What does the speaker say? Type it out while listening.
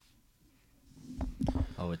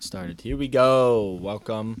Oh, it started. Here we go.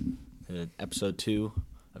 Welcome to episode 2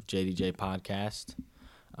 of JDJ podcast.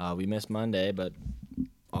 We missed Monday, but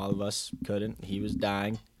all of us couldn't. He was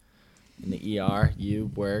dying in the ER. You,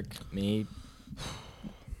 work, me.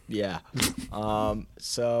 Yeah.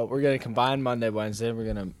 So we're going to combine Monday, Wednesday. We're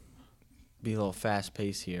going to be a little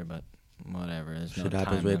fast-paced here, but whatever. There's Shit no happens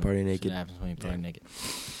time when you limit. party naked. Shit happens when you party naked.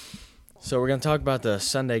 So we're going to talk about the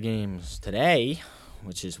Sunday games today,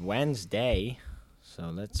 which is Wednesday. So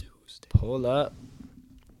let's pull up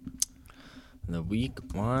the week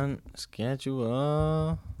 1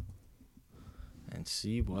 schedule and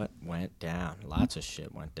see what went down. Lots of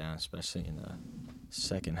shit went down, especially in the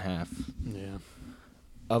second half. Yeah.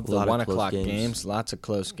 Of the 1 o'clock games. Lots of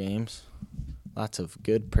close games. Lots of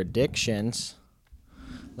good predictions.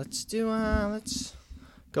 Let's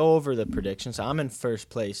go over the predictions. I'm in first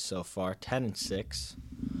place so far, 10-6.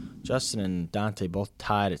 Justin and Dante both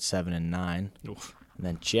tied at 7-9. Oof. And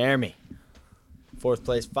then Jeremy, 4th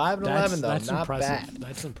place, 5-11 though, That's not impressive. bad.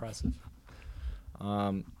 That's impressive.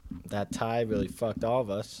 That tie really fucked all of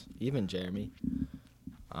us, even Jeremy.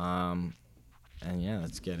 And yeah,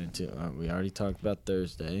 let's get into it. We already talked about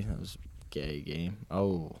Thursday. That was a gay game.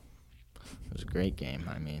 Oh, it was a great game.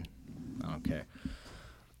 I mean, I don't care.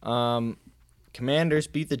 Commanders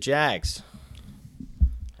beat the Jags.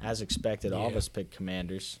 As expected, all of us picked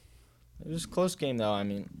Commanders. It was a close game, though. I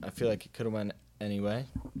mean, I feel like it could have went anyway.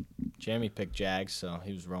 Jeremy picked Jags, so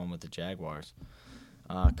he was rolling with the Jaguars.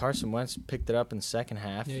 Carson Wentz picked it up in the second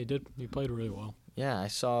half. Yeah, he did. He played really well. Yeah, I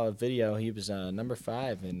saw a video. He was number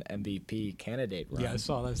 5 in MVP candidate run. Yeah, I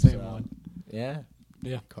saw that same one. Yeah.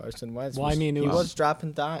 Yeah. Carson Wentz. Well, I mean, he was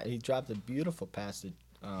dropping he dropped a beautiful pass to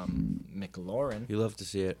McLaurin. You love to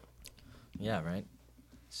see it. Yeah, right.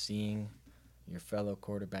 Seeing your fellow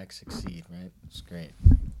quarterback succeed, right? It's great.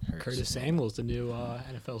 Hurts. Curtis Samuel's the new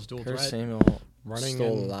NFL's dual Curtis threat. Samuel Running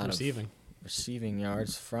stole and a lot receiving. of receiving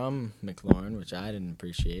yards from McLaurin, which I didn't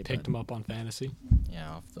appreciate. Picked him up on fantasy.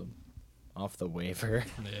 Yeah, off the waiver.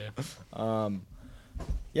 Yeah.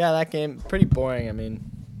 Yeah, that game pretty boring. I mean,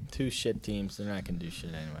 2 shit teams. They're not gonna do shit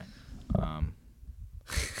anyway.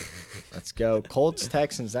 Let's go. Colts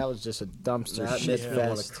Texans. That was just a dumpster shit makes me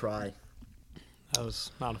want fest. to cry. That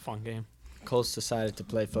was not a fun game. Colts decided to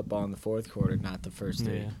play football in the 4th quarter, not the first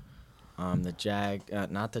 3. Yeah.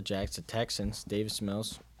 The Texans. Davis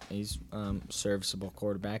Mills. He's serviceable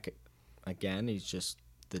quarterback. Again, he's just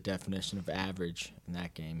the definition of average. In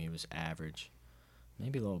that game, he was average,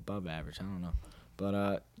 maybe a little above average. I don't know.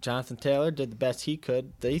 But Jonathan Taylor did the best he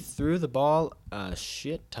could. They threw the ball a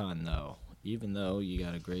shit ton, though. Even though you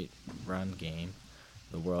got a great run game,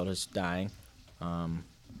 the world is dying.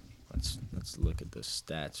 Let's look at the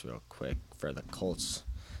stats real quick for the Colts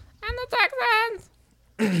and the Texans.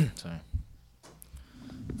 Sorry.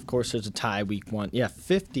 Of course, there's a tie week 1. Yeah,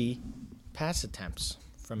 50 pass attempts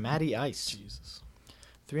from Matty Ice. Jesus.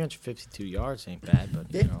 352 yards ain't bad, but,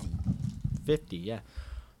 50, yeah.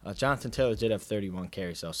 Jonathan Taylor did have 31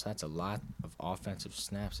 carries, though, so that's a lot of offensive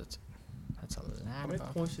snaps. That's a lot. How many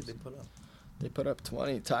points did they put up? They put up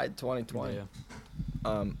 20, tied 20-20.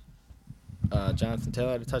 Yeah. Jonathan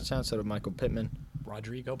Taylor had a touchdown, so did Michael Pittman.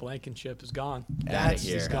 Rodrigo Blankenship is gone. Outta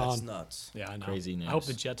here. He's gone. That's nuts. Yeah, I know. Crazy news. I hope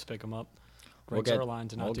the Jets pick him up. We'll Greg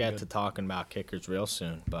Zuerlein's not too get good. to talking about kickers real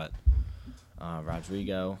soon, but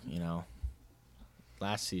Rodrigo,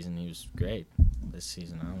 last season he was great. This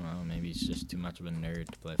season, I don't know. Maybe he's just too much of a nerd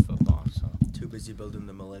to play football. So Too busy building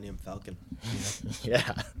the Millennium Falcon.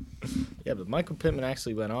 yeah, but Michael Pittman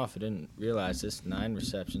actually went off. I didn't realize this. 9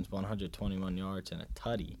 receptions, 121 yards, and a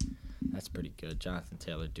tutty. That's pretty good. Jonathan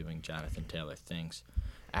Taylor doing Jonathan Taylor things.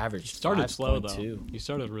 Average. He started slow, 5.2. though. He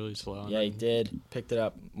started really slow. Yeah, he did. Picked it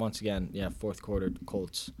up once again. Yeah, 4th quarter,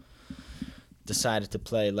 Colts decided to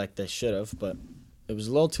play like they should have, but it was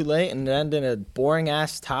a little too late, and it ended in a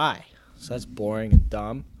boring-ass tie. So that's boring and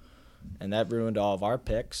dumb, and that ruined all of our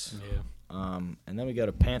picks. Yeah. And then we go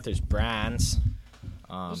to Panthers-Browns.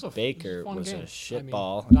 Baker fun was game. a shit I mean,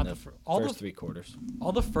 ball not in the the first 3 quarters.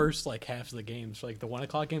 All the first half of the games, like the 1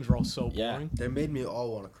 o'clock games, were all so Yeah. boring. They made me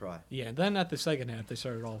all want to cry. Yeah, and then at the second half, they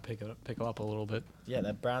started all pick up a little bit. Yeah,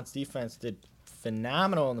 that Browns defense did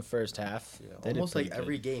phenomenal in the first half. Yeah, They did almost like pretty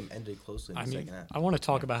every good. game ended closely in the second half. I want to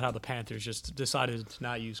talk about how the Panthers just decided to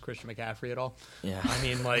not use Christian McCaffrey at all. Yeah. I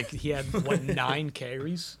mean, like, he had, 9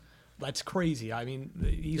 carries? That's crazy. I mean,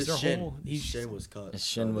 His shin was cut. His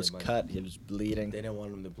shin was cut. He was bleeding. They didn't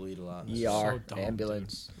want him to bleed a lot. ER, so dumb,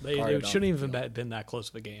 ambulance. They carted shouldn't off. even been that close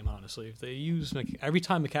of a game, honestly. If they used every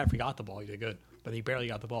time McCaffrey got the ball, he did good, but he barely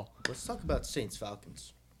got the ball. Let's talk about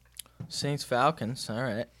Saints-Falcons. Saints-Falcons. All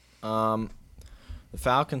right. The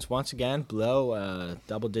Falcons once again blow a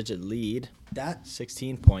double-digit lead. That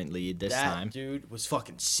 16-point lead this time. That dude was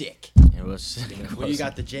fucking sick. It was. When you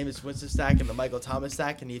got the Jameis Winston stack and the Michael Thomas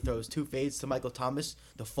stack, and he throws 2 fades to Michael Thomas,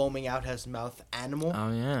 the foaming out his mouth animal.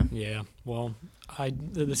 Oh yeah. Yeah. Well,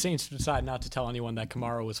 the Saints decided not to tell anyone that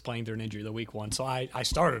Kamara was playing through an injury the week 1, so I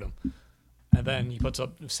started him, and then he puts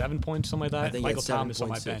up 7 points, something like that. I think Michael it's 7.6. Thomas on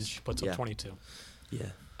my bench puts up 22. Yeah.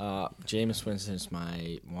 Jameis Winston is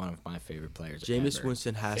one of my favorite players. Jameis ever.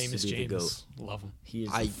 Winston has Famous to be James. the GOAT. Love him. He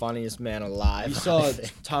is the funniest man alive. You saw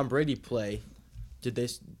Tom Brady play. Did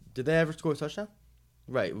they ever score a touchdown?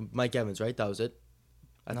 Right, Mike Evans, right? That was it.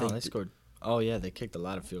 I think they scored. Oh yeah, they kicked a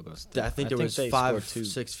lot of field goals. I think there was they 5, scored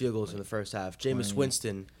 6 field goals in the first half. Jameis 20.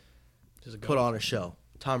 Winston put on a show.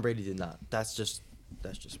 Tom Brady did not. That's just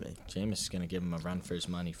me. Jameis is gonna give him a run for his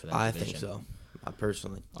money for that. I division. think so.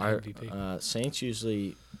 Personally. Our MVP. Saints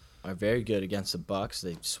usually are very good against the Bucks.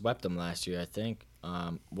 They swept them last year, I think.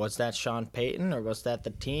 Was that Sean Payton or was that the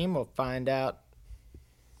team? We'll find out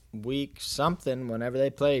week something whenever they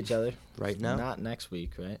play each other. Right now? Not next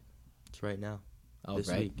week, right? It's right now. Oh, This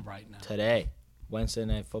right. week. Right now. Today. Wednesday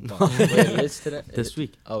Night Football. Wait, it is today? This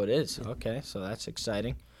week. Oh, it is. Okay, so that's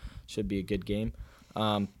exciting. Should be a good game.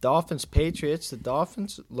 Dolphins Patriots. The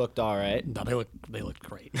Dolphins looked all right. No, they looked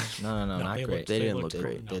great. No, not they great. looked- They didn't looked look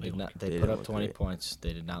great. They did not. They They put didn't up look 20 great. points.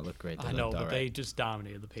 They did not look great. They I know, looked all but they right. just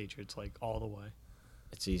dominated the Patriots like all the way.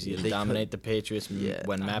 It's easy Yeah, to they dominate the Patriots Yeah.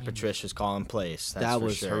 when I Matt mean- Patricia's calling plays. That's That for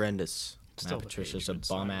was sure. horrendous. Still Matt the Patricia's a Patriots,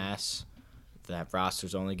 bum sorry. ass. That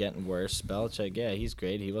roster's only getting worse. Belichick, yeah, he's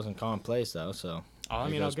great. He wasn't calling plays though, so. I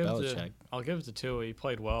there mean, goes I'll Belichick. give it to Tua. He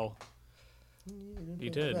played well. He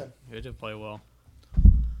did. He did play well.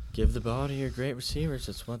 Give the ball to your great receivers.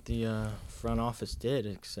 That's what the front office did.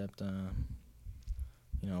 Except,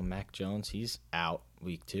 Mac Jones, he's out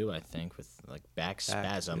week 2, I think, with like back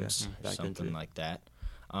spasms or Back something injury. like that.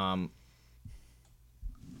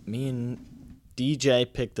 Me and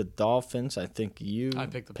DJ picked the Dolphins. I think you I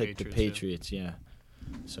picked the the Patriots, Patriots. Yeah.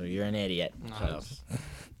 So you're an idiot. No, So.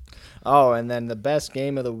 Oh, and then the best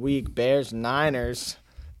game of the week, Bears Niners.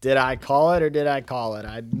 Did I call it or did I call it?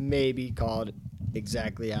 I maybe called it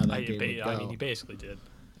exactly how that game would go. I mean, he basically did.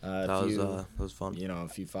 That was fun.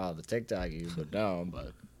 If you follow the TikTok, you would know.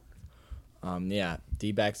 But yeah,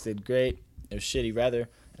 D-backs did great. It was shitty weather,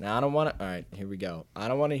 and I don't want to. All right, here we go. I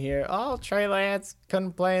don't want to hear. Oh, Trey Lance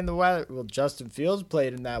couldn't play in the weather. Well, Justin Fields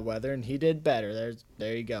played in that weather, and he did better.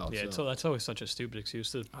 There you go. Yeah, So, so that's always such a stupid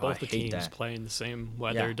excuse. That I both the hate teams that. play in the same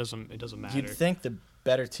weather. Yeah. It doesn't matter. you'd think the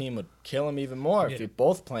better team would kill him even more if Yeah. you're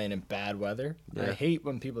both playing in bad weather. I Yeah. hate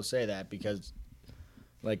when people say that because,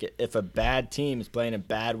 like, if a bad team is playing in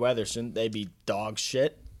bad weather, shouldn't they be dog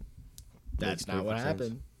shit? That's Makes not what perfect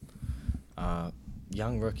sense. happened.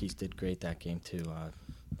 Young rookies did great that game too.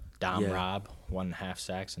 Dom Yeah. Robb, 1.5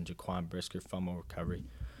 sacks, and Jaquan Brisker fumble recovery.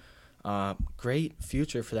 Great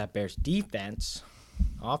future for that Bears defense.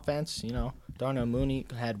 Offense, Darnell Mooney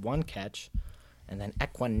had 1 catch, and then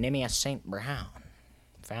Equanimous St. Brown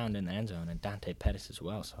found in the end zone, and Dante Pettis as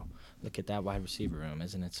well. So look at that wide receiver room.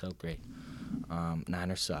 Isn't it so great?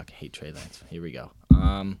 Niners suck. Hate Trey Lance. Here we go.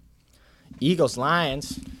 Eagles,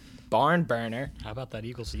 Lions, barn burner. How about that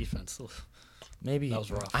Eagles defense? Maybe That was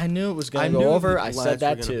rough. I knew it was I going to knew go over. the I Lions said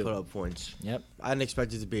that were gonna too. Put up points. Yep. I didn't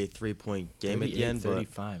expect it to be a 3-point game at the end, but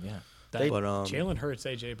 35, yeah. That But, Jalen Hurts,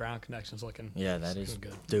 AJ Brown connection's looking. Yeah, that is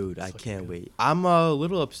good. dude, It's I looking can't good. wait. I'm a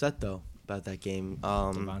little upset though about that game.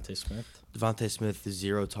 Devontae Smith. Devontae Smith,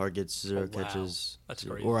 0 targets, 0 Oh, wow. catches. That's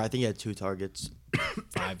crazy. Or I think he had 2 targets.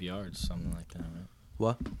 5 yards, something like that, right?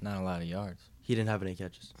 What? Not a lot of yards. He didn't have any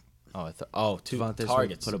catches. Oh, 2 Devontae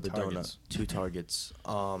targets. Smith put up a targets. donut. 2 targets.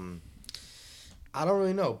 I don't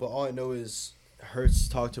really know, but all I know is Hurts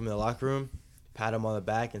talked to him in the locker room, pat him on the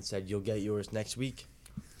back, and said, "You'll get yours next week."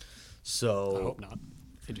 So I hope not.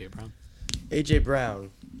 AJ Brown. AJ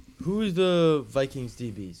Brown, who is the Vikings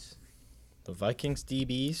DBs? The Vikings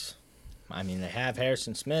DBs. I mean, they have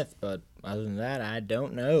Harrison Smith, but other than that, I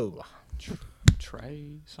don't know.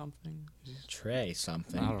 Trey something. Trey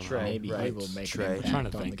something. I don't know. Trey, maybe he Right. will make Trey. an I'm impact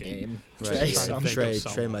trying to on the think. game. Right. Trey Trying to something. think Trey, of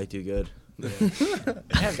Trey someone. might do good. I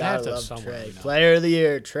have Gotta to have love someone. Trey. You know. Player of the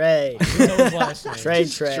year, Trey. Who knows his last name?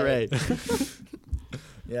 Trey.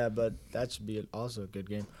 Yeah, but that should be also a good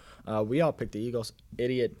game. We all picked the Eagles.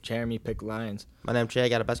 Idiot Jeremy picked Lions. My name's Trey. I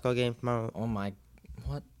got a basketball game tomorrow. Oh my,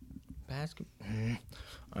 what? Basketball.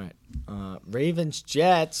 All right. Ravens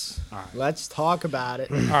Jets. All right. Let's talk about it.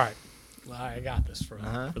 All right. Well, I got this for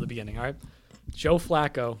Uh-huh. the beginning. All right. Joe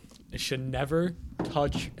Flacco should never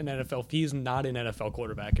touch an NFL. He's not an NFL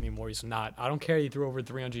quarterback anymore. He's not. I don't care. He threw over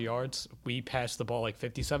 300 yards. We passed the ball like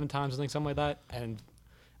 57 times, I think, something like that. And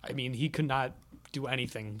I mean, he could not do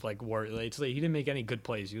anything like worth. He didn't make any good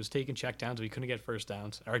plays. He was taking checkdowns, but he couldn't get first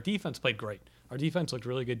downs. Our defense played great. Our defense looked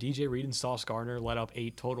really good. DJ Reed and Sauce Gardner let up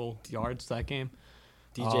 8 total yards that game.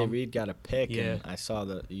 DJ Reed got a pick, yeah. and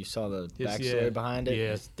you saw the His- backstory yeah, behind it.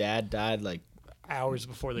 yeah. His dad died like Hours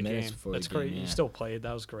before the Minutes game. before That's the game, great. yeah. He still played.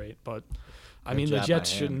 That was great. But I Good mean, the job by Jets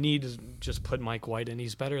should him. need to just put Mike White in.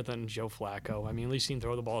 He's better than Joe Flacco. I mean, at least he can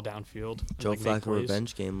throw the ball downfield. and, Joe like, make Flacco plays.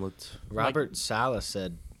 revenge game looked. Robert Saleh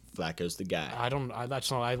said Flacco's the guy. I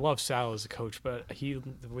love Sal as a coach, but he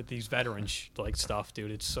with these veteran like stuff,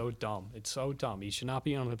 dude. It's so dumb. It's so dumb. He should not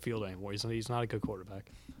be on the field anymore. He's not a good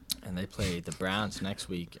quarterback. And they play the Browns next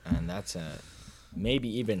week, and that's a maybe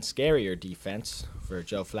even scarier defense for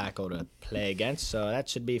Joe Flacco to play against. So that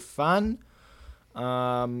should be fun.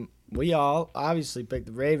 We all obviously picked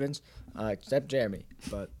the Ravens, except Jeremy.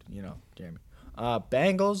 But, Jeremy.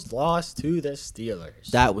 Bengals lost to the Steelers.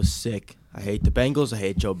 That was sick. I hate the Bengals. I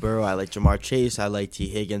hate Joe Burrow. I like Jamar Chase. I like T.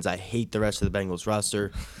 Higgins. I hate the rest of the Bengals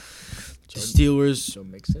roster. The Steelers. Joe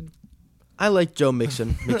Mixon. I like Joe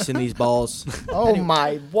Mixon mixing these balls. Oh,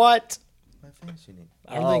 my, what? My fantasy name.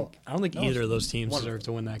 I don't think either of those teams deserve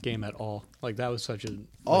to win that game at all. Like that was such a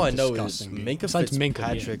All I know is disgusting game. Minka Besides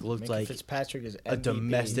Fitzpatrick yeah. looked Minka like Fitzpatrick is a MVP.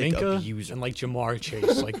 domestic Minka abuser. and like Jamar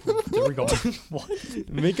Chase. Like there we go. What?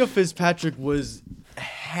 Minka Fitzpatrick was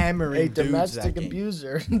hammering A dudes domestic that game.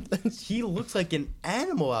 abuser. He looks like an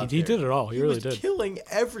animal out there. He did it all. He really was did. killing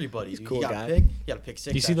everybody. He's a cool he got guy. He got a pick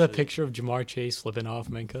six. Do you see that actually. picture of Jamar Chase slipping off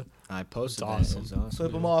Minka? I posted It's that. It was awesome.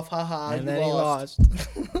 Flip him off, haha. And you then lost.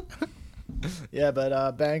 he lost. Yeah, but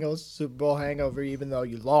Bengals Super Bowl hangover, even though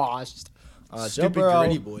you lost. Joe Stupid Burrow,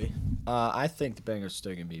 gritty boy. I think the Bengals are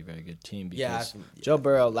still going to be a very good team because Yeah, I think- Joe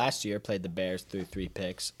Burrow last year played the Bears through 3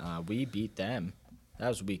 picks. We beat them. That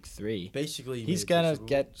was week 3. Basically, He's going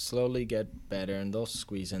to slowly get better, and they'll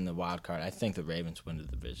squeeze in the wild card. I think the Ravens win the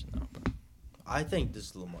division, though. But I think this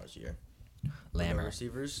is Lamar's year. The Lammer.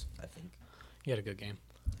 receivers, I think. He had a good game.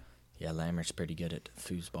 Yeah, Lammer's pretty good at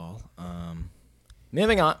foosball.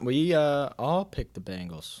 Moving on, we all picked the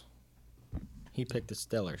Bengals. He picked the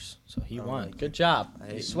Steelers, so he I won. like Good it. job.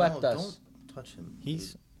 He No, swept us. Don't touch him.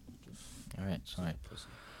 He's Just all right. Sorry.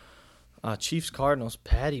 pussy. Chiefs Cardinals.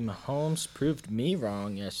 Patty Mahomes proved me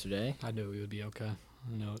wrong yesterday. I knew he would be okay.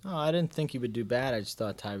 I know it. Oh, I didn't think he would do bad. I just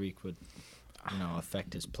thought Tyreek would,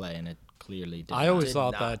 affect his play, and it clearly did. I not. always Did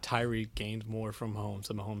thought not. that Tyreek gained more from Mahomes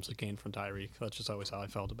than Mahomes had gained from Tyreek. That's just always how I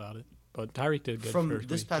felt about it. But Tyreek did good From first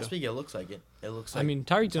this week, past too. week, it looks like it. It looks like. I mean,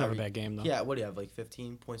 Tyreek didn't have a Tyreek- bad game though. Yeah, what do you have? Like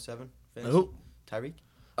 15.7? Who? Tyreek?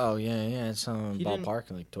 Oh yeah. It's He didn't-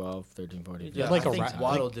 ballpark like 12, 13, 14. Yeah, like I a think ra-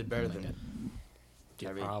 Waddle like- did better like than Yeah,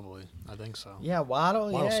 Tyreek. probably. I think so. Yeah,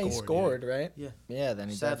 Waddle. Waddle He scored, scored, right? Yeah. Yeah, then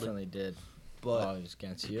he Sadly. definitely did. But Oh, he was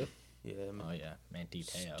against you. yeah, Oh yeah, Manti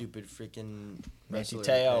Te'o. stupid freaking Manti wrestler,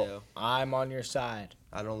 Te'o. I'm on your side.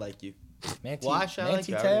 I don't like you. Manti, Well, actually, I like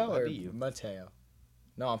Manti you. I Te'o already- I or beat you. Mateo?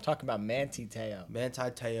 No, I'm talking about Manti Te'o. Manti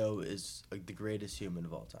Te'o is like the greatest human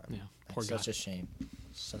of all time. Yeah, poor That's guy. such a shame.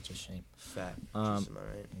 Such a shame. Fat. Um, Am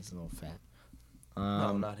I right? He's a little fat.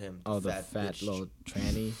 No, not him. Oh, the fat bitch. little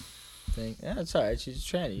tranny thing. Yeah, it's alright. She's a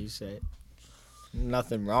tranny. You say it.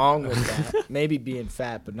 Nothing wrong with that. Maybe being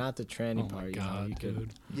fat, but not the tranny Oh part. my you god, you could-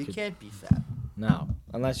 dude. You could- can't be fat. No,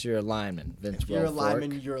 unless you're a lineman. Vince If you're a Wilfork,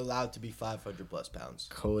 lineman, you're allowed to be 500 plus pounds.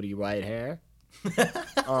 Cody Whitehair.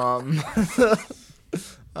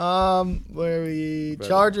 Where we Brother.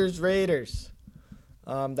 Chargers Raiders.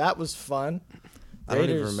 That was fun. I don't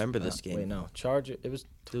even Raiders- remember this game. Wait, no, Charger. It was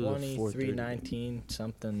It was a 4:30 23-19,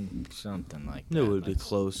 something like that. No, it would be Let's-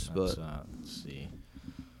 close, let's, but let's see.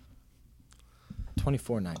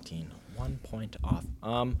 24-19, 1 point off.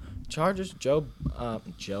 Chargers. Joe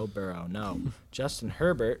Burrow. No, Justin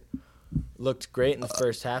Herbert looked great in the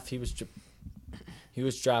first half. He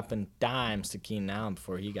was dropping dimes to Keenan Allen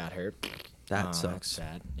before he got hurt. that That's sucks.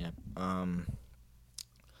 sad. Yep.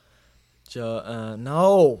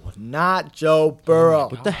 No, not Joe Burrow.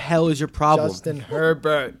 What the hell is your problem? Justin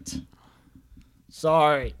Herbert.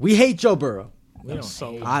 Sorry. We hate Joe Burrow. We don't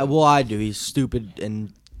so- hate I do. He's stupid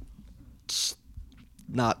and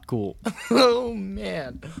not cool. Oh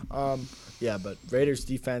man. Yeah, but Raiders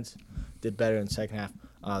defense did better in the second half.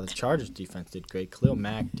 The Chargers defense did great. Khalil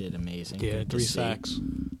Mack did amazing. Yeah, Good to 3 see. sacks.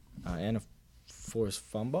 And a forced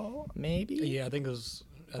fumble, maybe. Yeah, I think it was.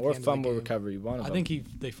 At the Or end of the fumble game. recovery. One of I them.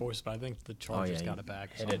 think they forced, but I think the Chargers he got it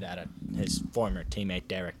back. hit it at his former teammate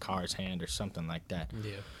Derek Carr's hand or something like that.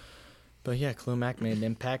 Yeah. But yeah, Khalil Mack made an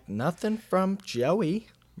impact. Nothing from Joey,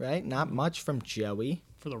 right? Not much from Joey.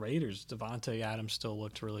 For the Raiders, Devontae Adams still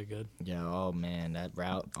looked really good. Yeah, oh man, that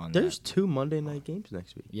route on There's that. 2 Monday night games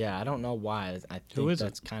next week. Yeah, I don't know why. I Who think is it?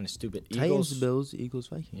 that's kind of stupid. Titans, Bills, Eagles,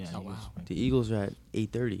 Vikings. Yeah, Oh, Eagles. wow. The Eagles are at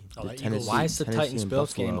 8:30. Oh, The that Tennessee- Eagles- Why is the Tennessee Titans and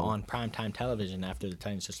Bills game Buffalo. on primetime television after the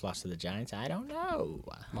Titans just lost to the Giants? I don't know.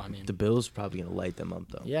 Well, I mean, The Bills probably gonna light them up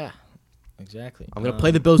though. Yeah, exactly. I'm gonna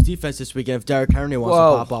play the Bills defense this weekend. If Derrick Henry wants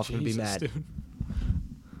Whoa. to pop off, I'm gonna be Jesus, mad. dude.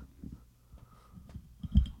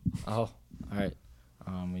 Oh, all right.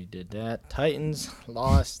 We did that. Titans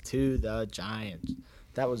lost to the Giants.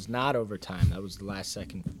 That was not overtime. That was the last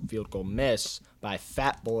second field goal miss by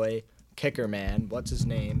Fat Boy Kicker Man. What's his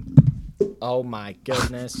name? Oh my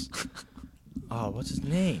goodness. Oh, what's his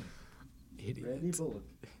name? Idiot.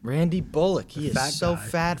 Randy Bullock. He is Fat so guy.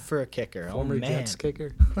 fat for a kicker. Former oh man. Jets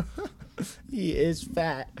kicker. He is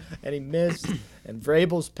fat, and he missed, and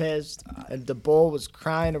Vrabel's pissed, and DeBull was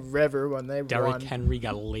crying a river when they Derrick won. Henry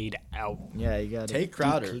got laid out. Yeah, you got Take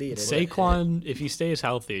Crowder. Saquon, if he stays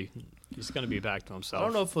healthy, he's going to be back to himself. I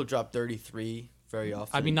don't know if he'll drop 33 very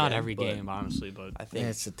often. I mean, not again, every but game, honestly, but I think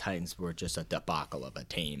It's the Titans were just a debacle of a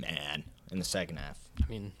team, man, in the second half. I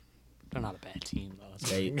mean, they're not a bad team, though.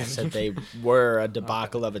 That's They the thing. said they were a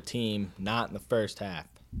debacle of a team, not in the first half.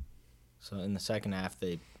 So in the second half,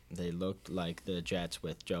 they looked like the Jets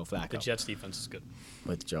with Joe Flacco. The Jets defense is good.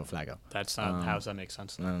 With Joe Flacco. That's not. How does that make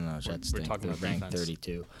sense? No, Jets we're stink. talking They're about ranked defense.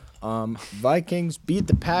 32. Vikings beat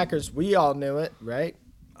the Packers. We all knew it, right?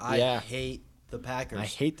 I Yeah. hate the Packers. I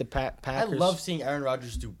hate the I Packers. love seeing Aaron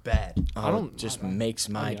Rodgers do bad. Oh, I don't- it just I- makes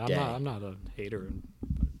my day. I'm not a hater.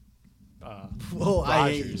 Well,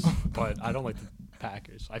 I hate Rodgers, but I don't like the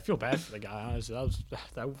Packers. I feel bad for the guy. Honestly, that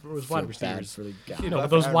was wide Feel bad receivers. for the guy. You know, bad but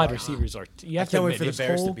for those Aaron wide Rodgers. receivers are. You I have to can't wait admit, for the his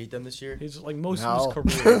Bears whole- to beat them this year. His like most No. of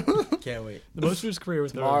his career, Can't wait. most of his career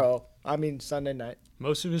with the Tomorrow. I mean, Sunday night.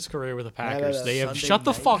 most of his career with the no, Packers, no, they have Sunday shut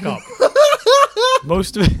the night. fuck up.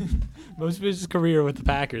 most of his career with the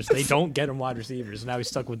Packers, they don't get him wide receivers. Now he's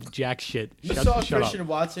stuck with jack shit. You Shut, saw shut Christian up.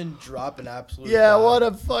 Watson drop an absolute. Yeah, bomb. what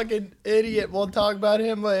a fucking idiot. We'll talk about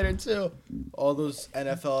him later, too. All those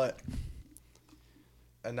NFL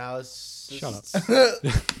analysis. Shut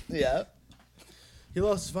up. Yeah. He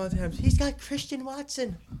lost Devontae Adams. He's got Christian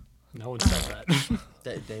Watson. No one said that.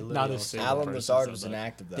 They literally Not all a said single that. Alan person Lazard said was that.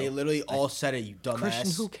 inactive, though. They literally all said it. You dumbass.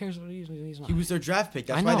 Christian, who cares what he's not? He was their draft pick.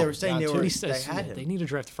 That's I why they know. were saying Yeah, they too. were. He They says had him. they need to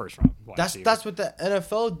draft the first round. wide receiver. That's what the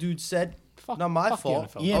NFL dude said. Fuck- Not my fuck the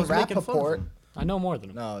fault. NFL. I Ian was making fun of Rappaport. him. I know more than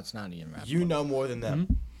him. No, it's not Ian Rappaport. You know more than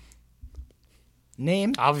them.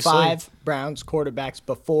 Name Obviously. 5 Browns quarterbacks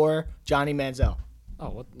before Johnny Manziel. Oh,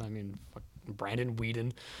 what? I mean, fuck, Brandon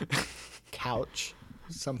Whedon. Couch.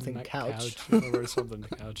 Something Not couch. Or something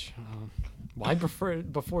couch. Why before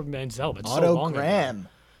Manziel? That's so Otto long ago. Graham.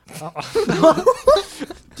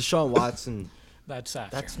 Deshaun Watson. That's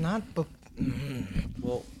accurate. That's not.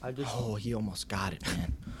 Well, I just. Oh, he almost got it,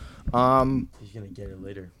 man. He's gonna get it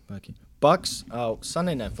later. Bucks. Oh,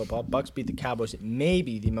 Sunday Night Football. Bucks beat the Cowboys.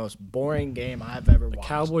 Maybe the most boring game I've ever the watched.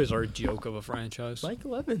 Cowboys are a joke of a franchise.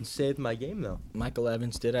 Michael Evans saved my game though. Michael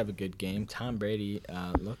Evans did have a good game. Tom Brady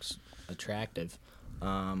looks attractive.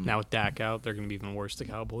 Now with Dak out, they're going to be even worse. The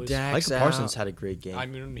Cowboys. Dak's Michael out. Parsons had a great game. I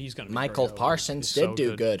mean, he's going to. Michael Parsons did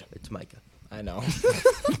do good. It's Micah. I know.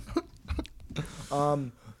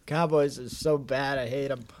 Cowboys is so bad. I hate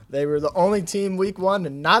them. They were the only team week 1 to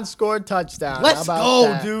not score a touchdown. Let's How about go,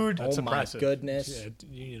 that? dude. That's Oh impressive. my goodness. Yeah,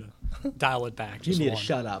 you need to dial it back. You Just need to one.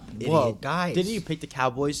 shut up. Whoa, idiot. guys. Didn't you pick the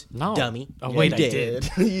Cowboys? No. Dummy. Oh, You wait, I did.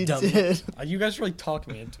 did. you Dummy. did. You guys really talked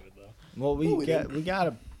me into it, though. Well, No, we we didn't.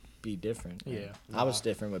 gotta be different. Yeah. I was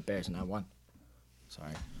different with Bears and I won.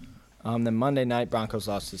 Sorry. Then Monday night Broncos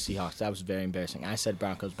lost to the Seahawks. That was very embarrassing. I said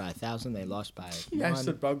Broncos by 1,000. They lost by Yeah, I 1.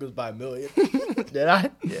 said Broncos by 1,000,000. Did I?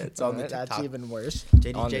 Yeah, it's on the That's TikTok. even worse.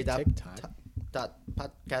 JDJ On the dot- TikTok. dot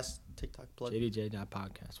podcast TikTok plug.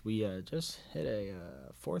 JDJ.podcast. We just hit a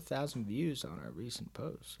 4,000 views on our recent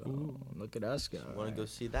post. So look at us go. Want to go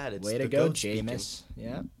see that? It's Way the to go, goat speaking. Jameis.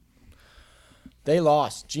 Yeah. They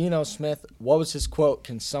lost. Geno Smith, what was his quote?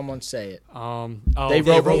 Can someone say it? Oh, They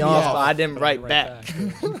wrote me off, off, but I didn't but write back.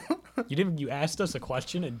 You asked us a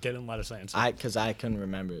question and didn't let us answer. Because I couldn't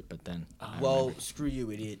remember it, but then I Well, remembered. screw you,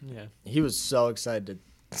 idiot. Yeah. He was so excited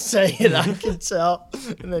to say it, I could tell.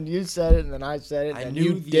 And then you said it, and then I said it, and I then knew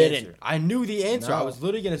you the didn't. answer. I knew the answer. I No. was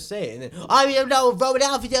literally gonna say it, and then I mean, no,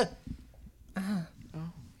 Philadelphia.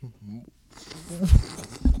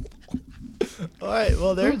 All right,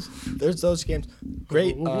 well, there's those games.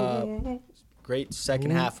 Great, great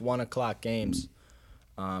second half 1:00 games,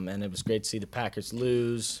 and it was great to see the Packers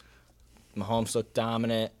lose. Mahomes looked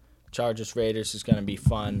dominant. Chargers Raiders is going to be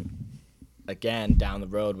fun again down the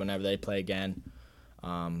road whenever they play again.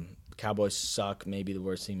 Cowboys suck. Maybe the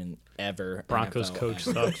worst team in ever. Broncos NFL coach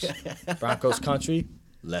ever. sucks. Broncos country,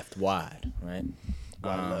 left wide, right?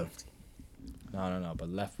 Left. No. But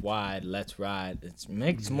left wide, let's ride. It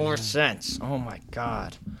makes more sense. Oh, my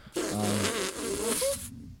God.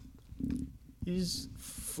 He's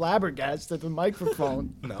flabbergasted the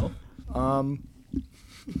microphone. No.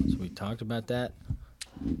 So we talked about that.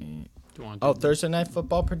 Oh, Thursday night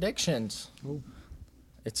football predictions. Ooh.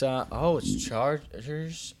 It's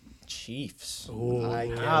Chargers Chiefs. Oh,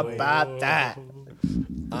 How about that?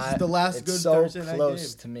 This is the last it's good so Thursday night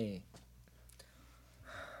close game. to me.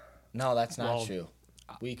 No, that's not Well, true.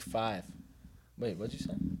 Week 5. Wait, what'd you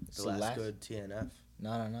say? It's The last good TNF.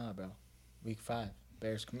 No, bro. Week 5.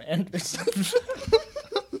 Bears Commanders.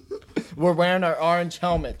 We're wearing our orange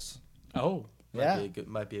helmets. Oh,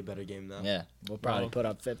 Might be a better game though. Yeah, we'll probably Well, put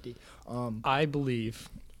up 50. I believe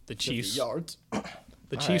the Chiefs. yards. The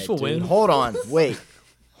All Chiefs right, will dude. win. Hold on. Wait.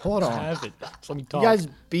 Hold on. Have it. Just let me You talk. guys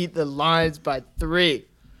beat the Lions by 3.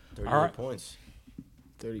 38 All right. points.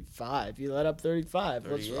 35. You let up 35.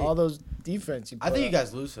 What's 38. all those defense you put I think you up?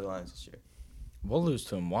 guys lose to the Lions this year. We'll lose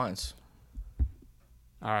to them once.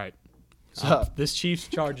 All right. So, This Chiefs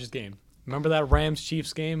Chargers game. Remember that Rams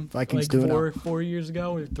Chiefs game? Vikings like do it 4 years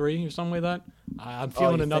ago or 3 or something like that. I'm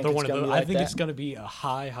feeling you another think one it's of gonna those. be I like think that? it's going to be a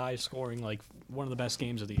high scoring, like one of the best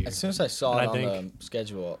games of the year. as soon as I saw And it I on the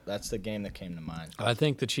schedule, that's the game that came to mind. I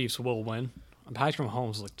think the Chiefs will win. Patrick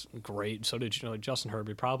Mahomes looked great. So did Justin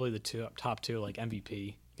Herbert. Probably the top two like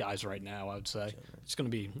MVP guys right now. I would say it's gonna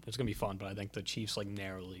be fun. But I think the Chiefs like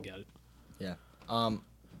narrowly get it. Yeah. I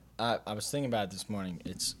was thinking about it this morning.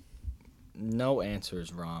 It's no answer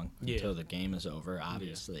is wrong until the game is over,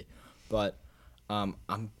 obviously. But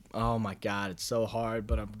oh my God, it's so hard.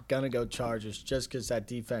 But I'm gonna go Chargers just because that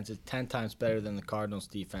defense is 10 times better than the Cardinals'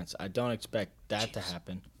 defense. I don't expect that to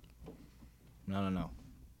happen. No.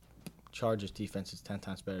 Chargers defense is 10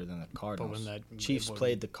 times better than the Cardinals. Chiefs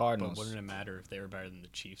played the Cardinals. But wouldn't it matter if they were better than the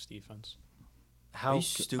Chiefs defense? How Are you are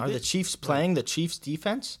stupid? the Chiefs playing the Chiefs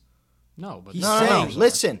defense? No, but He's No. saying-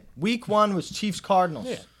 Listen, week 1 was Chiefs Cardinals.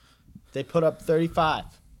 Yeah. They put up 35.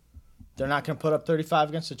 They're not going to put up 35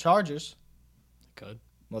 against the Chargers. Could.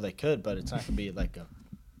 Well, they could, but it's not going to be like a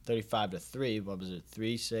 35-3. What was it?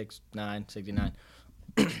 3, 6, 9, 69.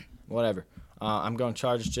 Whatever. I'm going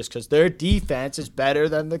Chargers just because their defense is better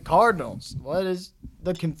than the Cardinals. What is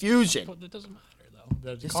the confusion? But that doesn't matter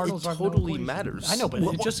though. The Yes, Cardinals it are totally matters. I know, but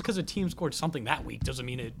just because a team scored something that week doesn't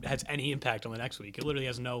mean it has any impact on the next week. It literally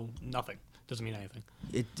has nothing. Doesn't mean anything.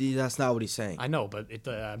 That's not what he's saying. I know, but I'm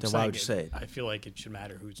Then saying why would you say it? I feel like it should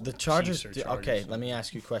matter who's The Chargers. Chiefs or Okay, Chargers. let me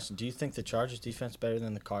ask you a question. Do you think the Chargers defense better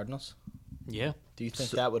than the Cardinals? Yeah, Do you think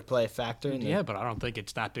that would play a factor in yeah, but I don't think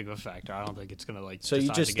it's that big of a factor. I don't think it's gonna like. So you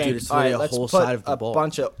decide just the game. think, it's all right, literally a let's whole put side of the a ball.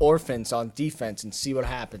 bunch of orphans on defense and see what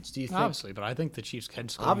happens. Do you think? Obviously, but I think the Chiefs can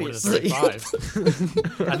score Obviously. more than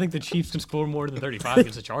 35. I think the Chiefs can score more than 35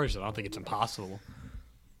 against the Chargers. I don't think it's impossible.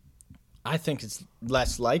 I think it's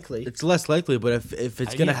less likely. It's less likely, but if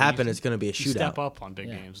it's gonna Yeah, happen, you- it's gonna be a You step shootout. up on big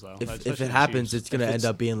Yeah. games though. If especially it the happens, Chiefs. it's gonna If end it's-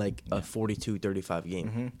 up being like a 42-35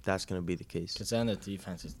 game. That's gonna be the case. Because then the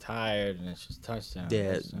defense is tired and it's just touchdowns.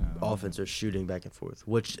 Yeah, offense are shooting back and forth,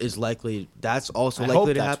 which is likely. That's also I likely hope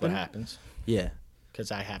to that's happen. what happens. Yeah,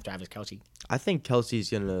 Because I have Travis Kelce. I think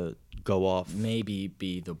Kelsey's gonna go off. Maybe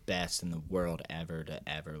be the best in the world ever to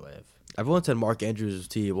ever live. Everyone said Mark Andrews was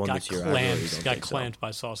T1 got this year. I really clamped. don't got think so. clamped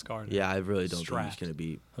by Sauce Gardner. Yeah, I really don't think Strapped. he's gonna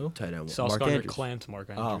be Who? tight end. Sauce Mark Gardner Andrews. clamped Mark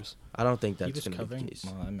Andrews. I don't think He that's was gonna be covering. the case.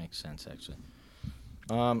 Well, that makes sense actually.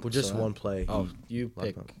 Well, just so- one play. Oh, he you left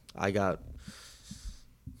pick on. I got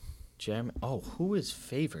Jeremy. Oh, who is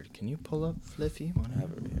favored? Can you pull up Fliffy?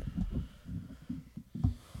 have it right here.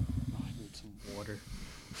 I need some water.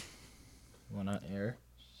 Wanna air?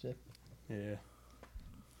 Sip. Yeah.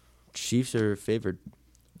 Chiefs are favored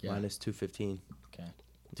Yeah. minus 215. Okay.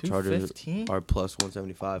 The Chargers 215? are plus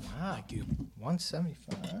 175. Wow.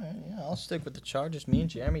 175. All right, yeah, I'll stick with the Chargers. Me and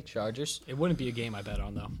Jeremy Chargers. It wouldn't be a game I bet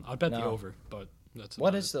on though. I'd bet the No. over, but that's What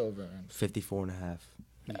about is the over? 54 and a half.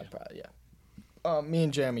 Yeah, probably, yeah. Me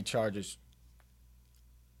and Jeremy Chargers.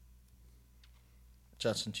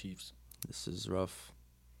 Justin Chiefs. This is rough.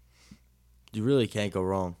 You really can't go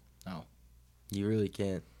wrong. No. You really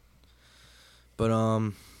can't. But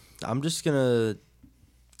I'm just gonna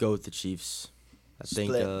go with the Chiefs. I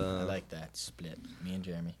think Split. I like that. Split. Me and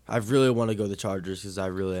Jeremy. I really want to go the Chargers because I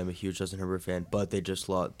really am a huge Justin Herbert fan. But they just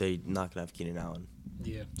lost. They not gonna have Keenan Allen,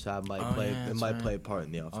 Yeah. so I might Oh, play. yeah, it that's might right. play a part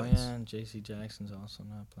in the Oh offense. yeah, and J.C. Jackson's also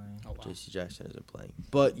not playing. Oh wow. J.C. Jackson isn't playing.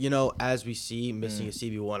 But, as we see, missing a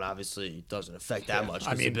CB1 obviously doesn't affect that Yeah, much I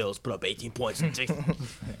because the mean- Bills put up 18 points.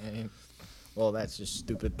 And Well, that's just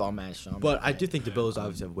stupid bum ass Sean. But I McVay. do think the Bills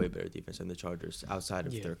obviously have way better defense than the Chargers outside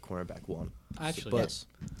of Yeah. their cornerback one. Actually, But- Yes.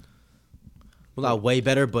 Well, not way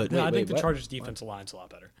better, but no, I wait, think the what? Chargers' defensive line's a lot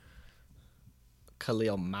better.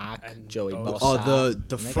 Khalil Mack, And Joey Bosa. Bosa. Oh, the And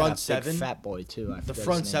they got front a big seven? fat boy too. I the forget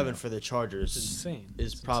front his name seven now. for the Chargers It's insane.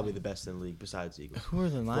 is It's probably insane. the best in the league besides the Eagles. Who are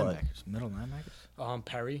the What? linebackers? Middle linebackers.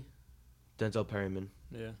 Perry. Denzel Perryman.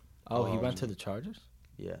 Yeah. Oh, he Um, went to the Chargers.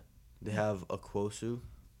 Yeah. They have Akwosu.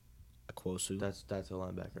 Akwosu. That's a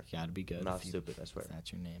linebacker. Gotta be good. Not if you- stupid, I swear. If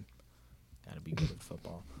that's your name. Gotta be good at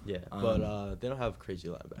football. Yeah, Um, but they don't have crazy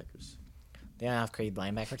linebackers. They don't have crazy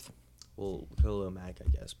linebackers. Well, Khalil Mack, I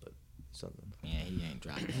guess, but something. Yeah, he ain't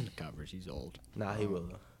dropping into coverage. He's old. Nah, he will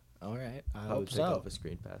though. All right, I I hope would pick so. off a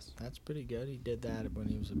screen pass. That's pretty good. He did that when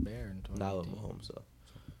he was a Bear in Not with 2018. Mahomes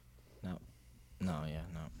though. No, yeah,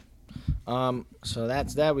 no. So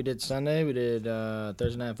that's that. We did Sunday. We did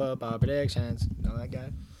Thursday night football predictions. Know that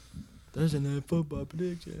guy? Thursday night football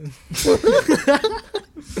predictions.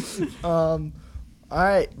 All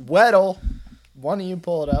right, Weddle. One of you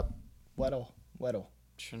pull it up. Weddle.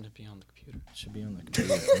 Shouldn't it be on the computer? Should be on the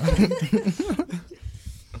computer.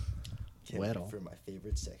 Can't Weddle. wait for my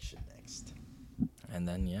favorite section next. And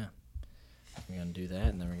then yeah, we're gonna do that,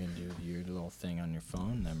 and then we're gonna do your little thing on your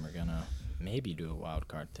phone. Then we're gonna maybe do a wild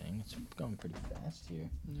card thing. It's going pretty fast here.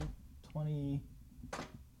 Yeah.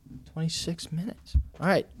 26 minutes. All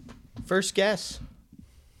right, first guess.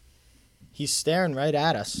 He's staring right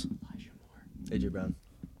at us. AJ Brown.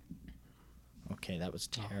 Okay, that was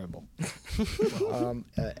terrible.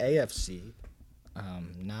 AFC,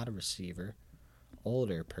 not a receiver,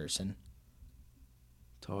 older person.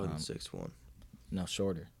 Taller than Um, 6'1". No,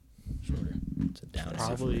 shorter. It's a down.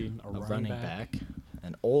 Probably a running back.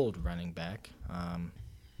 An old running back.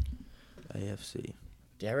 AFC.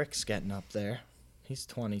 Derek's getting up there. He's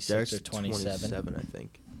 26 Derek's or 27. 27, I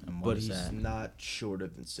think. And what But is he's that? not shorter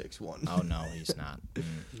than 6'1". Oh, no, he's not.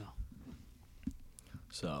 No.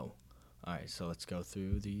 So, all right, so let's go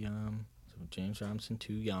through the so James Robinson,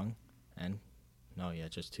 too young, and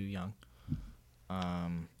just too young.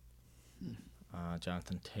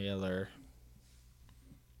 Jonathan Taylor,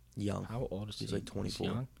 Young. how old is he? He's like 24.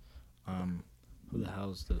 young. Who the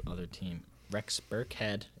hell's the other team? Rex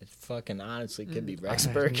Burkhead. It fucking honestly could be Rex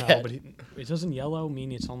Burkhead. No, but it doesn't yellow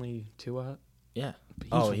mean it's only two. Yeah.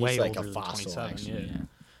 But He's way like a older than fossil, 27, actually. yeah.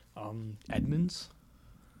 Yeah. Edmonds.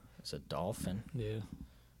 It's a dolphin. Yeah.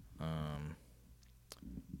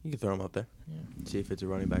 You can throw him up there. Yeah. See if it's a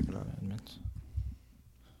running back or not. Edmonds.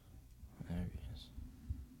 There he is.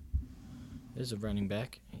 There's a running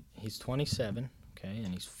back. He's 27, okay,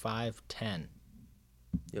 and he's 5'10".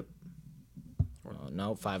 Yep.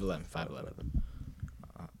 No, 5'11". 5'11".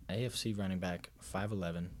 AFC running back,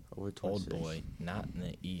 5'11", Or old 26. boy, not in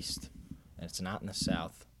the East, and it's not in the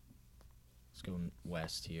South. Let's go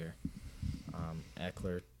west here.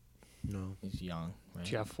 Eckler, No. he's young, right?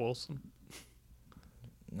 Jeff Wilson.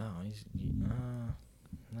 No, he's.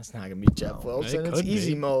 That's not gonna be Jeff No, Wilson. it It's could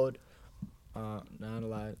easy be. mode. Not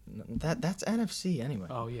alive. That's NFC anyway.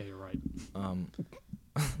 Oh yeah, you're right.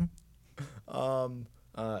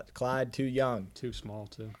 Clyde too young. Too small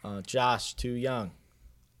too. Josh too young.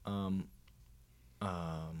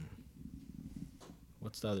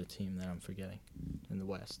 What's the other team that I'm forgetting in the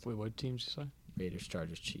West? Wait, what teams you say? Raiders,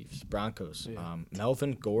 Chargers, Chiefs, Broncos. Yeah.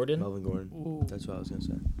 Melvin Gordon. Melvin Gordon. Ooh. That's what I was going to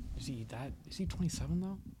say. Is he that? Is he 27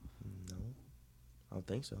 though? No. I don't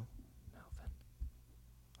think so. Melvin.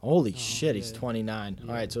 Holy Oh, shit, he's yeah. 29. Yeah.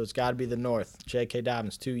 All right, so it's got to be the North. J.K.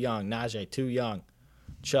 Dobbins too young. Najee too young.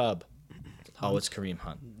 Chubb. Oh, it's Kareem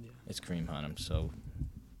Hunt. Yeah. It's Kareem Hunt. I'm so.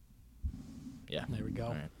 Yeah. There we go.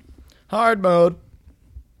 All right. Hard mode.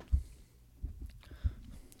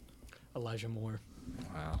 Elijah Moore.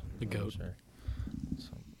 Wow. The GOAT. Those are so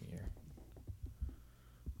weird.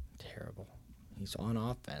 Terrible. He's on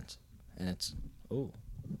offense. And it's,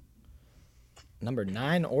 number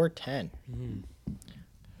 9 or 10. Mm.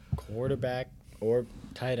 Quarterback or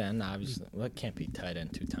tight end, obviously. Well, it can't be tight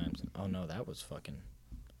end 2 times. Oh, no, that was fucking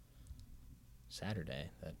Saturday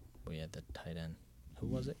that we had the tight end. Who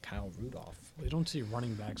was it? Kyle Rudolph. We don't see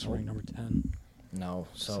running backs wearing number 10. No.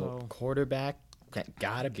 So So- quarterback,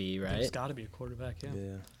 gotta be, right? There's got to be a quarterback, yeah.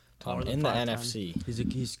 Yeah. Taller than In the 5'10".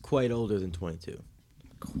 NFC. He's quite older than 22.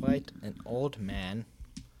 Quite an old man.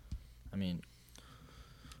 I mean,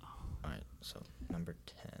 all right, so number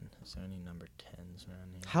 10. Is there any number 10s around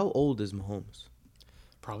here? How old is Mahomes?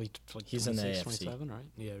 Probably like He's in the 26, AFC. 27, right?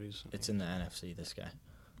 Yeah, he's. It's in the NFC, this guy.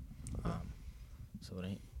 So it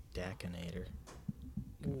ain't Dakinator.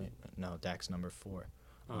 No, Dak's number 4.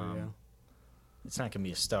 Oh yeah. It's not going to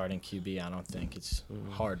be a starting QB, I don't think. It's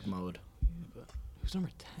hard mode. But who's Who's number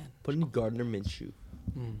 10? Put in Gardner Minshew.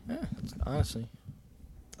 Yeah, honestly.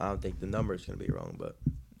 I don't think the number is going to be wrong, but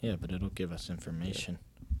Yeah, but it'll give us information.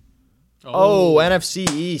 Oh, NFC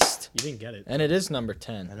East. You didn't get it. And it is number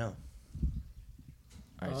 10. I know.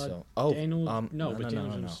 All right, so Daniel, but Daniel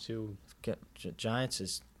Jones too. Giants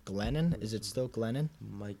is Glennon. Is it still Glennon?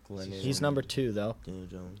 Mike Glennon. He's number 2 though. Daniel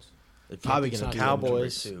Jones. They're probably going to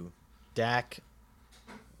Cowboys. Number 2. Dak.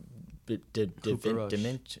 Cooper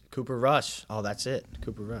Rush. Cooper Rush. Oh, that's it.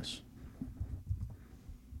 Cooper Rush.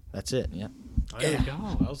 That's it. Yeah. There you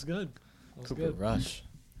go. That was good. That was Cooper good. Rush.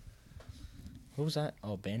 Who was that?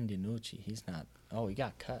 Oh, Ben DiNucci. He's not. Oh, he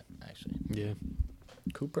got cut actually. Yeah.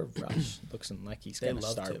 Cooper Rush looks like he's They gonna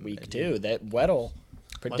loved start him, week and 2. That Weddle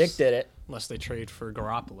predicted it. Unless they trade for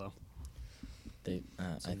Garoppolo. They,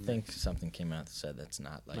 I think something came out that said that's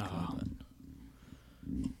not likely, Oh.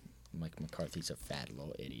 but Mike McCarthy's a fat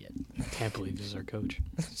little idiot. Can't believe he's our coach.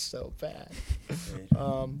 So bad.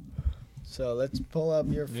 So let's pull up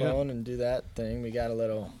your phone and do that thing. We got a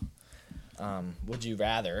little. Would you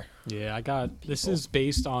rather? Yeah, I got. This is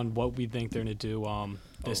based on what we think they're gonna do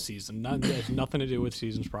this season. It has nothing to do with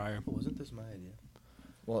seasons prior. Wasn't this my idea?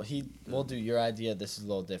 Well, we'll do your idea. This is a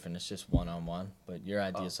little different. It's just 1-on-1, but your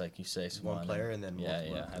idea is like you say, it's One player and then yeah,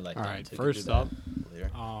 multiple. yeah. I like All that right, too. first that up, later.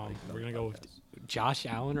 we're gonna go with Josh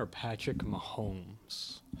Allen or Patrick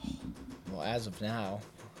Mahomes. Well, as of now,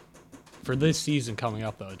 For this season coming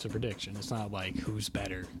up, though, it's a prediction. It's not like who's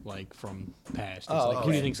better, like from past. It's like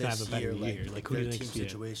who do you think's gonna have a better year? Like who do you think's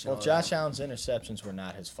situation? well, Josh Allen's interceptions were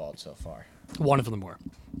not his fault so far. One of them were.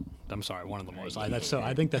 I'm sorry, one of them was.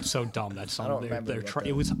 I think that's so dumb. That's I don't something remember what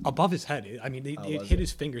it was above his head. I mean, it was hit it?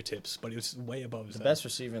 his fingertips, but it was way above his The head. best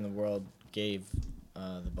receiver in the world gave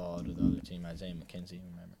the ball to the other team, Isaiah McKenzie.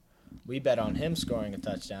 Remember, we bet on him scoring a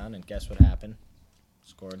touchdown, and guess what happened?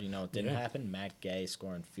 Scored. You know what didn't happen? Matt Gay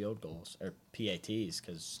scoring field goals or PATs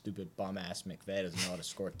because stupid bum ass McVay doesn't know how to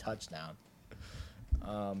score a touchdown.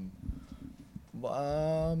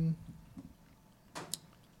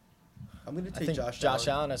 I'm going to I take think Josh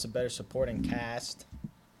Allen has a better supporting cast.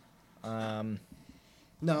 No.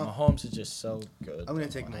 Mahomes is just so good. I'm gonna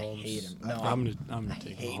take I Mahomes. hate him. I No, think- I'm gonna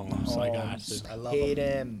take hate Mahomes. I got Mahomes. to. I love hate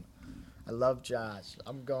him. I love Josh.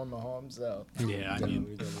 I'm going Mahomes though. Yeah, I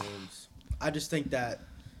mean, I just think that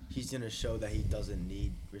he's going to show that he doesn't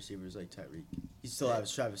need receivers like Tyreek. He still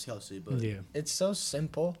has Travis Kelce, but yeah. It's so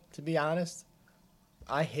simple, to be honest.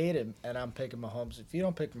 I hate him, and I'm picking Mahomes. If you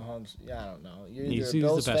don't pick Mahomes, yeah, I don't know. You're either He's a the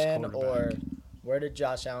Bills best fan or quarterback. where did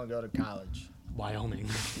Josh Allen go to college? Wyoming.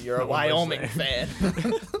 You're a No one lives Wyoming there.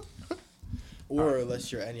 fan. or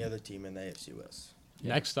unless you're any other team in the AFC West.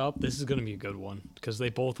 Next up, this is going to be a good one because they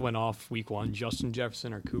both went off week 1. Justin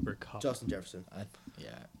Jefferson or Cooper Kupp. Justin Jefferson. Yeah.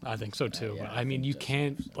 I think so too. yeah, But I I mean, think you Justin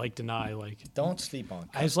can't Jefferson. like deny like. Don't sleep on.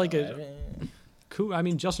 As Kupp, like though. I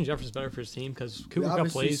mean, Justin Jefferson's better for his team because Cooper Kupp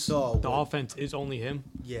obviously plays. saw The what- offense is only him.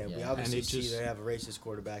 Yeah, we Yeah. obviously And it see just- they have a racist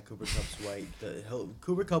quarterback. Cooper Kupp's white.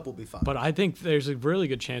 Cooper Kupp will be fine. But I think there's a really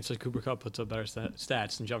good chance that Cooper Kupp puts up better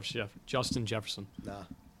stats than Justin Jefferson. nah.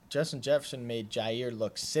 Justin Jefferson made Jair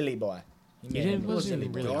look silly boy. He made didn't- him look wasn't silly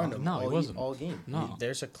even boy. really Darn on- him no, he all, wasn't. all game. No,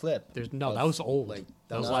 There's a clip. that of- was old. like,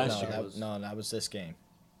 that was no, last no, year. That was this game.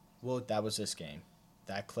 Well, That was this game.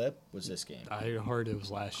 That clip was this game. I heard it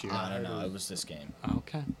was last year. I don't know. It was this game.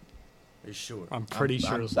 Okay, are you sure? I'm pretty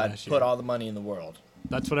sure it was I'd last put year. all the money in the world.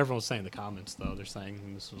 That's what everyone's saying in the comments, though. They're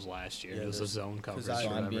saying this was last year. Yeah, it was a there's- zone coverage. Because or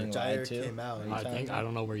I'm whatever. being lied Jair to. came out. I think I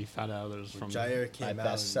don't know where you found out it was from. Jair My came out.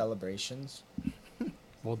 best and- celebrations.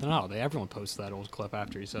 Well, no, everyone posted that old clip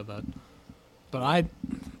after he said that. But I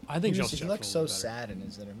think He Justin looks Jefferson so will be better. sad in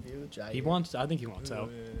his interview. Jair. I think he wants out.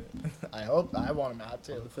 I hope. I want him out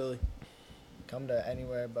to too. the Philly. Come to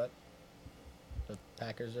anywhere but the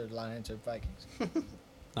Packers or Lions or Vikings.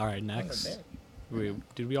 All right, Next. next.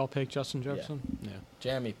 Did we all pick Justin Jefferson? Yeah.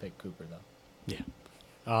 Jeremy picked Cooper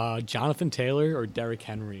though. Jonathan Taylor or Derrick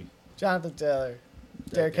Henry? Jonathan Taylor.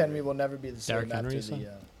 Derrick Henry. Henry will never be the same Derrick Henry, after you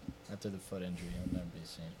after the foot injury. He'll never be the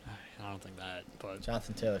same. I don't think that, but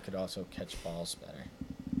Jonathan Taylor could also catch balls better,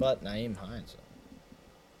 but Naeem Hines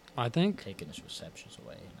I think taking his receptions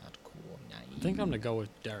away. Not cool. Naeem. I'm gonna go with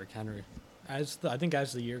Derrick Henry. I think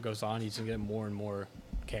as the year goes on, he's gonna get more and more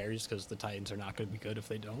carries because the Titans are not gonna be good if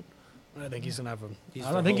they don't. I think he's gonna have He's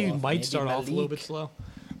I the think he whole- might maybe start off a little bit Malik. slow.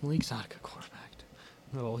 Malik's not a good quarterback.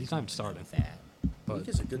 No, well, he's not even starting. that. But Malik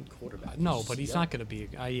is a good quarterback. no, but he's not gonna be.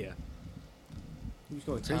 Yeah, He was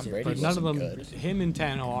going Tom crazy. Brady but none of them. wasn't good. Him and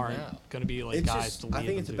Tannehill aren't No. gonna be like It's guys just, to lead I think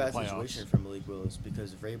them it's a to bad the playoffs. situation for Malik Willis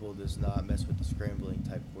because Vrabel does not mess with the scrambling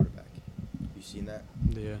type quarterback. You seen that?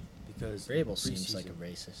 Yeah. Because Vrabel seems like a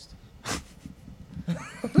preseason-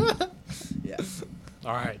 racist. Yeah.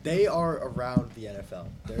 All right. They are around the NFL.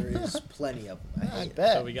 There is plenty of them. I hate it.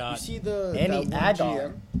 bet. So we You got see the Annie that one Agar.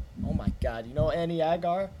 GM? Oh my God! You know Annie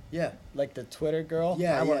Agar, Yeah. like the Twitter girl.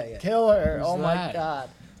 Yeah, I yeah, want to yeah. kill her. Who's Oh my that? God!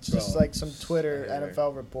 It's Bro, just like some Twitter I hate her.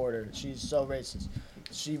 NFL reporter. She's so racist.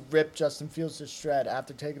 She ripped Justin Fields to shred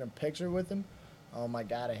after taking a picture with him. Oh my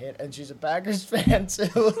God! I hate. And she's a Packers fan too.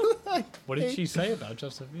 what did she say about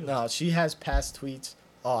Justin Fields? No, she has past tweets.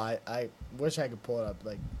 Oh, I wish I could pull it up.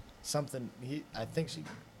 Like something. I think she.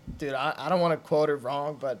 Dude, I don't want to quote her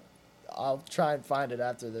wrong, but I'll try and find it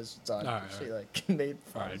after this. It's on. All right, She all like made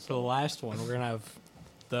All fun. right. of For the last one, we're gonna have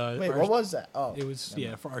the. Wait, our- what was that? Oh, It was never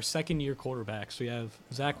yeah for our second year quarterbacks. We have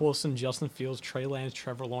Zach Wilson, Justin Fields, Trey Lance,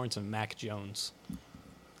 Trevor Lawrence, and Mac Jones.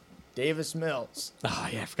 Davis Mills. Oh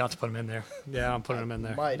yeah, I forgot to put him in there. Yeah, I'm putting him in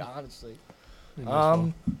there. Might honestly. In this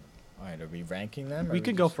one. All right, are we ranking them? or we are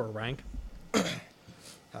could go just- for a rank.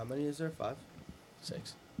 How many is there? 5?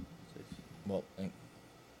 6. 6. Well, do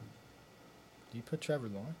you put Trevor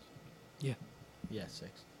Lawrence? Yeah. Yeah, 6.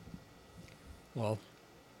 Well,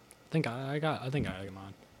 I think I got him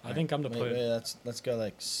on. I think I'm the wait, put. Wait, let's go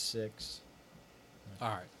like 6. All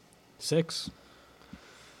right, 6.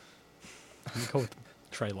 I'm gonna go with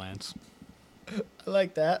Trey Lance. I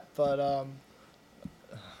like that, but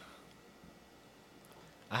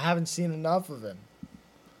I haven't seen enough of him.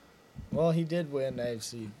 Well, he did win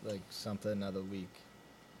AFC like something another week.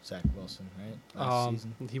 Zach Wilson, right? Last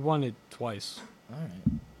season. He won it twice. All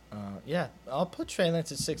right. Yeah, I'll put Trey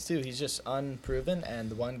Lance at 6 too. He's just unproven, and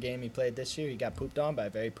the one game he played this year, he got pooped on by a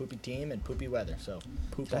very poopy team and poopy weather. So,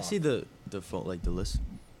 poop Did I off. see the phone, like the list?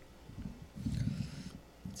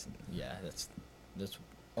 Yeah, there's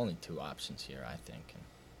only 2 options here, I think.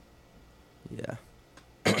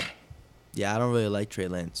 Yeah. Yeah, I don't really like Trey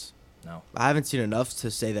Lance. No, I haven't seen enough to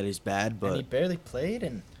say that he's bad, and he but barely played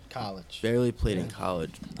in college. barely played in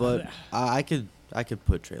college. But I could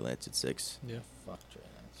put Trey Lance at 6. Yeah. Fuck Trey Lance.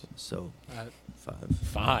 So 5.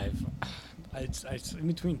 5. It's in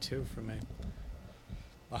between 2 for me.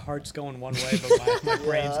 My heart's going one way, but my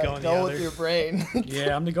brain's Yeah, going the go other. with your brain.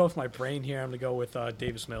 Yeah, I'm gonna go with my brain here. I'm gonna go with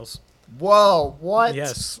Davis Mills. Whoa, what?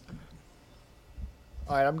 Yes.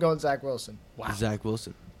 All right, I'm going Zach Wilson. Wow. Zach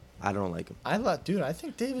Wilson. I don't like him. I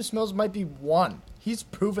think Davis Mills might be 1. He's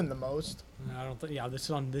proven the most. I don't think. Yeah, this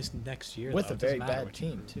is on this next year. With though. a It doesn't very matter bad what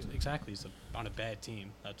team, you- too. Exactly, he's on a bad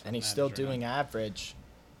team. That's what And he's matters still right doing now. average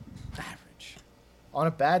average. on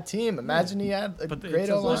a bad team. Imagine he had a But great it's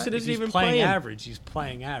O-line. listed as He's even playing. playing average. He's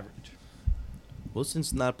playing average.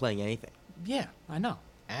 Wilson's not playing anything. Yeah, I know.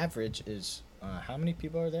 Average is how many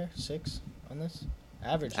people are there? 6 on this.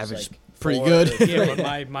 Average Average is like pretty 4 good. or 3. Yeah,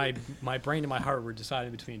 but my brain and my heart were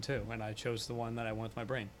deciding between 2, and I chose the one that I went with my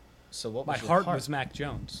brain. So what? My Was your heart was Mac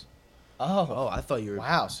Jones. Oh, I thought you were.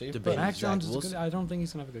 wow. So you debating put, Mac Zach Jones is Wilson. good. I don't think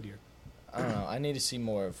he's gonna have a good year, I don't know. I need to see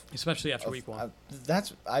more of. especially after week 1.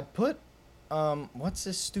 I put what's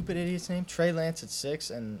this stupid idiot's name? Trey Lance at 6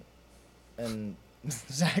 and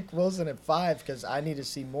Zach Wilson at 5 because I need to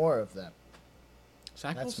see more of them.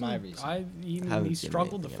 Zach that's Wilson, my reason. Haven't he seen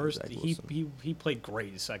struggled the anything out of first. Zach He played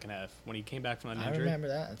great the second half when he came back from the I injury. remember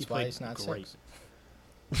that. That's he why played he's not great.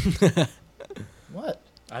 6. What?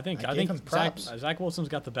 I think I gave him Zach, props. Zach Wilson's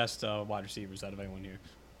got the best wide receivers out of anyone here.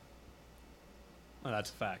 Oh, that's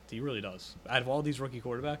a fact. He really does. Out of all these rookie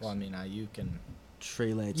quarterbacks. Well, I mean, Ayuk and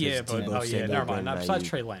Trey Lance. yeah, has but Debo Samuel, never mind. Brandon Besides Ayuk.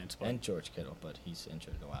 Trey Lance, but and George Kittle, but he's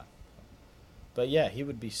injured a lot. But yeah, he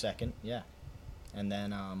would be 2nd. Yeah, and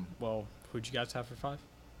then well, who'd you guys have for 5?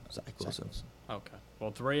 Zach Zach Wilson. Wilson. Okay.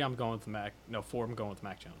 Well, 3 I'm going with Mac. No, 4 I'm going with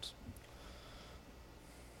Mac Jones.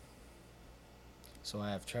 So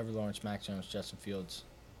I have Trevor Lawrence, Mac Jones, Justin Fields,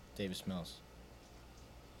 Davis Mills.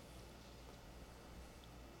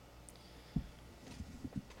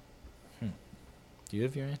 Do you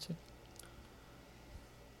have your answer?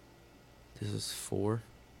 This is 4.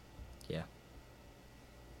 Yeah.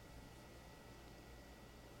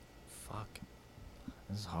 Fuck.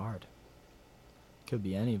 This is hard. Could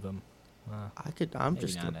be any of them. I'm Maybe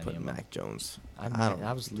just not gonna any put of 'em. Mac Jones. I I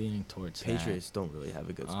don't. was leaning towards Patriots don't really have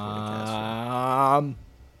a good that. supporting cast.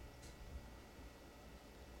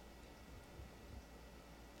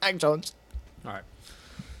 Mac Jones. All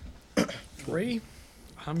right. 3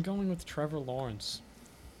 I'm going with Trevor Lawrence.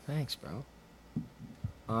 Thanks, bro.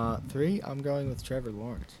 3, I'm going with Trevor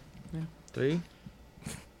Lawrence. 3.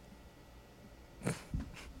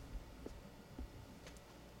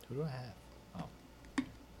 Who do I have? Oh.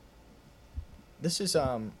 This is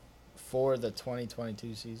for the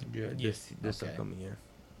 2022 season. Yeah, this Okay. upcoming year.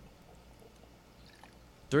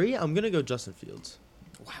 3. I'm gonna go Justin Fields.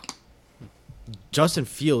 Wow. Justin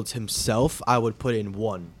Fields himself, I would put in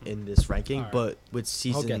 1 in this ranking, All right. but with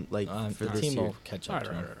season for the this team year, will catch All up right,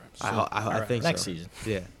 to right, him. right, right. I Alright. think Next so. season.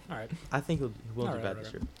 Yeah, All right. I think he will do Alright, bad right,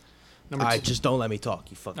 this right. year. Number All two. right, just don't let me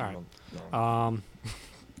talk. You fucking. All right. won't.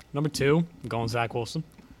 Number 2, I'm going Zach Wilson.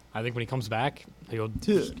 I think when he comes back,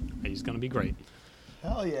 he's gonna be great.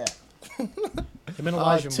 Hell yeah. Him and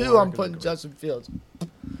Elijah 2, Moore are I'm gonna be putting great. Justin Fields. I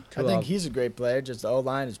Two, think he's a great player. Just the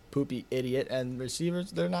O-line is poopy idiot, and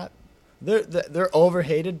receivers, they're not. They're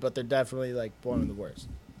overhated, but they're definitely like one of the worst.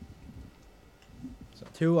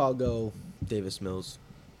 2, I'll go Davis Mills.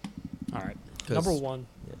 All right. 'Cause- Number 1.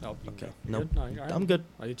 yeah. Oh, you Okay. go. Nope. Good? No, you're all right. I'm good.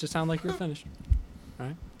 It just sounded like you're finished. All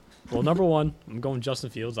right. Well, number 1, I'm going Justin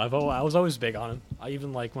Fields. I was always big on him. I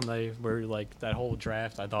even like when they were like that whole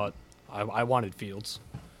draft. I thought I wanted Fields,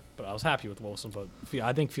 but I was happy with Wilson. But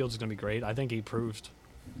I think Fields is gonna be great. I think he proved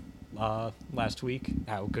last week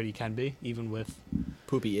how good he can be, even with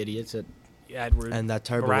Poopy idiots at. Edward. And that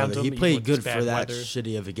terrible around weather. him, He even played with good this for bad that weather.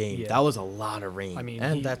 shitty of a game. Yeah. That was a lot of rain. I mean,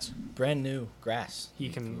 And he, that's brand new grass. he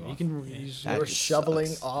can. He's, They That were just shoveling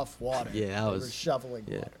sucks. off water. Yeah, that They was- were shoveling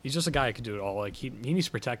yeah. water. he's just a guy who can do it all. Like he needs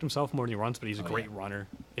to protect himself more than he runs, but he's a Oh, great yeah. runner.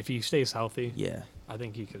 If he stays healthy, Yeah. I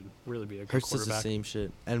think he could really be a good Hurts does the quarterback. same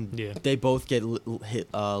shit. And Yeah. they both get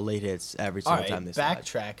late hits every All single right, time they slide.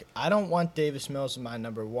 backtrack. I don't want Davis Mills in my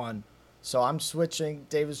number 1, so I'm switching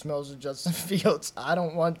Davis Mills and Justin Fields. I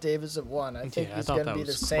don't want Davis at 1. I think Yeah, I he's thought going to that be the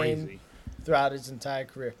was same crazy. throughout his entire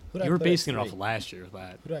career. Who did I You were put at basing it off 3? last year with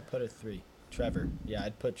that. Who do I put at 3? Trevor. Yeah,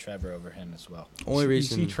 I'd put Trevor over him as well. Only You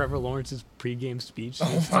reason. see Trevor Lawrence's pregame speech. to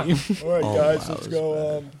his team? All right, Oh, guys, wow, let's that go.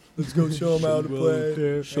 was Let's go show them how to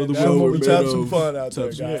play. Show And them what we're let's made have some of. fun out there,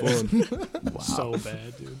 Let's have guys. some fun. So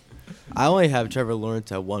bad, dude. I only have Trevor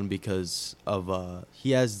Lawrence at 1 because of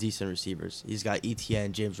he has decent receivers. He's got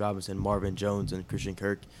ETN, James Robinson, Marvin Jones, and Christian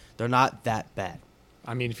Kirk. They're not that bad.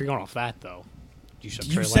 I mean, if you're going off that though, you should have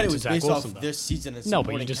You Trey said it Lance was and based Zach off Wilson, though. this season. And No, but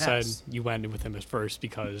you supporting just cast. said you went with him at first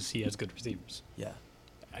because he has good receivers. Yeah,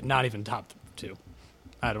 Not even top 2.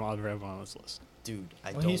 I don't have everyone on this list. dude,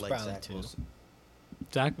 I Well, don't he's like probably Zach 2. Wilson.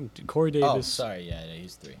 Corey Oh, Davis. sorry. Yeah,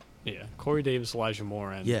 he's 3. Yeah, Corey Davis, Elijah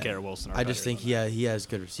Moore, and Yeah. Garrett Wilson. Are I just better think than he has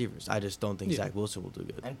good receivers. I just don't think Yeah. Zach Wilson will do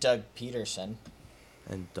good. And Doug Peterson.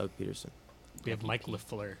 And Doug Peterson, that. We have Mike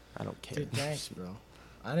LaFleur. I don't care. Dude, thanks, bro.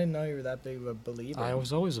 I didn't know you were that big of a believer. I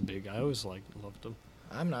was always a big. I always loved him.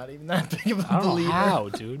 I'm not even that big of a I don't believer. know how,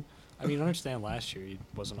 dude. I mean, I understand last year he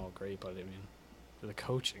wasn't all great, but I mean, for the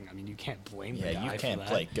coaching, I mean, you can't blame the Yeah, guy you for can't that.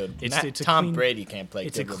 play good. It's a Tom clean- Brady can't play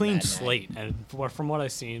It's good. a with clean Matt Nagy. slate, and from what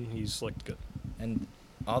I've seen, he's looked good. And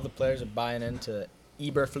all the players are buying into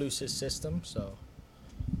Eberflus's system. So,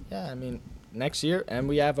 yeah, I mean, next year, and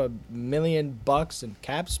we have $1 million in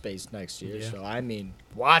cap space next year. Yeah. So, I mean,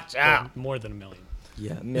 watch out. More than $1 million.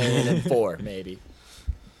 Yeah, $1,000,004 maybe.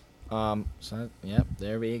 So yep,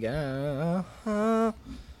 there we go.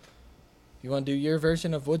 You want to do your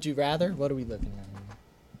version of Would You Rather? What are we looking at?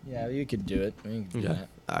 Yeah, you could do it. We can do Okay. that.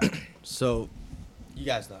 All right. So, you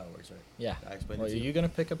guys know how it works, right? Yeah. I explained Well, it are to you. you gonna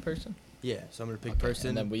pick a person? Yeah. So I'm gonna pick Okay, person,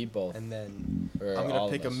 and then we both. and then Or I'm all gonna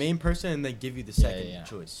of pick a us. main person, and then give you the Yeah, second yeah.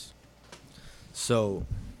 choice. So,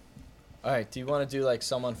 All right. Do you want to do like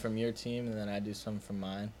someone from your team, and then I do someone from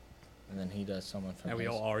mine, and then he does someone from And we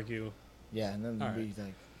his? all argue. Yeah, and then All we right.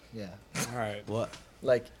 like, yeah, All right. what?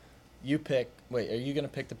 like, you pick. Wait, are you gonna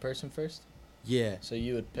pick the person first? Yeah. So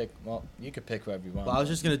you would pick. Well, you could pick whoever you want. Well, I was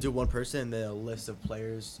just gonna do one person and then a list of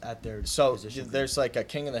players at their So position. there's like a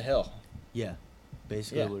king of the hill. Yeah,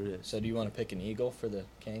 basically Yeah. what it is. So do you want to pick an eagle for the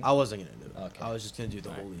king? I wasn't gonna do it. Okay. I was just gonna do the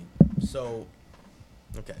Alright. whole league. So,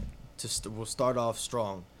 okay, we'll start off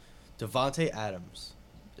strong. Devontae Adams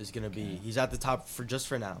is gonna be. Okay. He's at the top for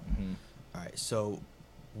now. Mhm. All right. So,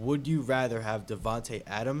 would you rather have Devontae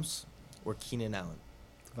Adams or Keenan Allen?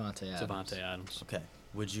 Devontae Adams. Devontae Adams. Okay.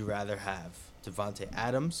 Would you rather have Devontae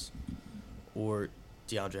Adams or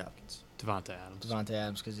DeAndre Hopkins? Devontae Adams. Devontae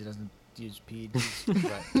Adams because he doesn't use PEDs.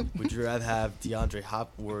 Right. Would you rather have DeAndre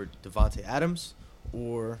or Devontae Adams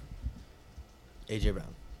or AJ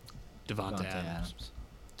Brown? Devontae Adams.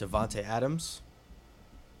 Devontae Adams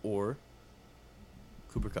or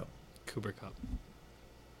Cooper Kupp? Cooper Cup.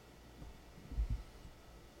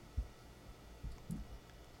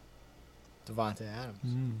 Devontae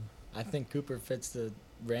Adams. I think Cooper fits the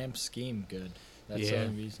Rams scheme good. That's the Yeah.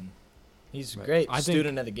 only reason. He's a Right. great I think-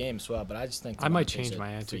 student of the game as well, but I just think I might Devontae's change a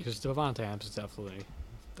my answer freak. because Devontae Adams is definitely.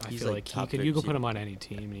 I He's feel like like he top could. You could 30 put him on any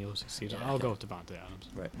team and he'll succeed. Yeah. I'll go with Devontae Adams.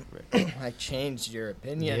 Right. I changed your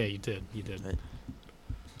opinion. Yeah, you did. You did. Right.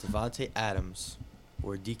 Devontae Adams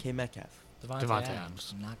or DK Metcalf? Devontae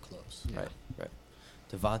Adams. Not close. Yeah. Right.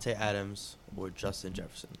 Devontae Adams or Justin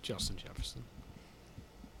Jefferson? Justin Jefferson.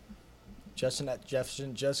 Justin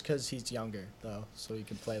Jefferson, just because he's younger, though, so he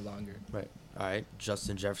can play longer. Right. All right.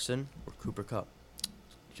 Justin Jefferson or Cooper Kupp?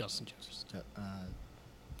 Justin Jefferson.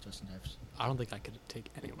 Justin Jefferson. I don't think I could take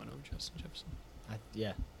anyone over Justin Jefferson.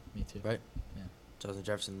 Yeah, me too. Right. Yeah. Justin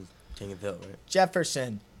Jefferson, king of the hill, right?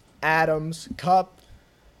 Jefferson, Adams, Cup,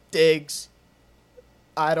 Diggs.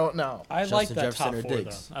 I don't know. I Justin like that Jefferson top or four,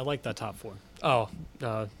 Diggs? though. I like that top four. Oh,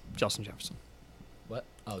 Justin Jefferson. What?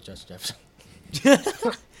 Oh, Justin Jefferson.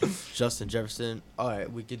 Justin Jefferson. All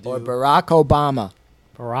right, we could do. Or Barack Obama.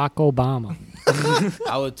 Barack Obama.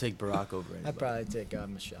 I would take Barack over anybody. I'd probably take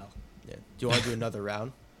Michelle. Yeah. Do you want to do another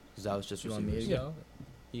round? Because that was just Do you want me to receivers. go?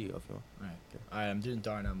 You go if you want. All right. All right, I'm doing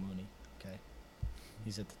Darnell Mooney. Okay.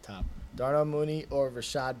 He's at the top. Darnell Mooney or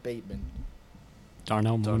Rashad Bateman.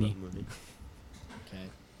 Darnell Mooney. Okay.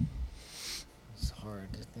 It's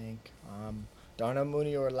hard to think. Darnell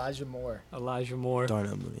Mooney or Elijah Moore. Elijah Moore.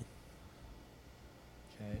 Darnell Mooney.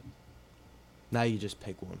 Okay. Now you just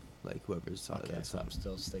pick one, like whoever's on Okay, that so side. I'm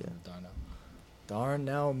still sticking Yeah. with Darnell.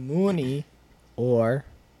 Darnell Mooney or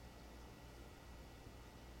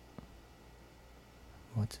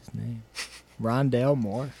what's his name? Rondale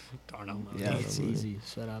Moore. Darnell Mooney. Yeah, Darnell it's Mooney. easy.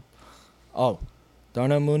 Shut up. Oh,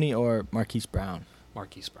 Darnell Mooney or Marquise Brown.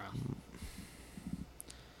 Marquise Brown.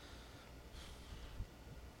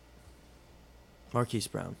 Marquise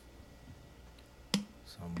Brown.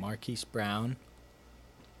 So Marquise Brown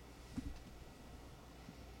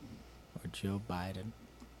or Joe Biden.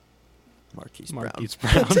 Marquise Brown. Marquise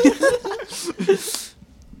Brown.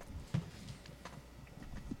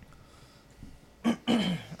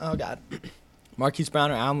 Oh God. Marquise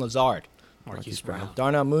Brown or Alan Lazard. Marquise Brown.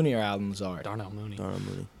 Darnell Mooney or Alan Lazard. Darnell Mooney. Darnell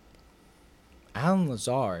Mooney. Alan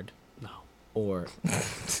Lazard No. or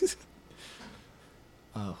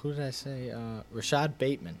who did I say? Rashad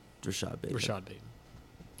Bateman. Rashad Bateman. Rashad Bateman.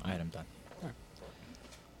 All right, I'm done.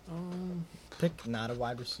 Um, Pick not a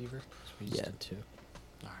wide receiver. 'Cause we just Yeah. did two.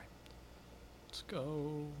 all right. Let's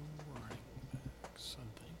go running backs, I'm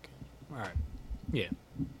thinking. All right. Yeah.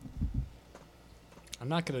 I'm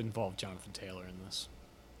not going to involve Jonathan Taylor in this.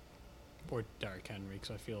 Or Derrick Henry,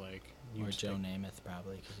 because I feel like... you Or just Joe pick- Namath,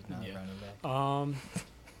 probably, because he's not Yeah. a running back.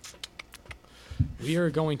 We are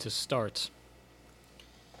going to start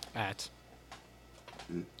at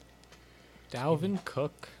Dalvin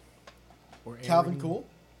Cook or Aaron,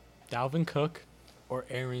 Dalvin Cook or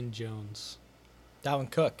Aaron Jones. Dalvin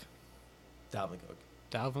Cook. Dalvin Cook.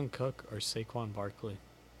 Dalvin Cook or Saquon Barkley.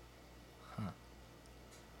 Huh.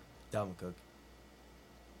 Dalvin Cook.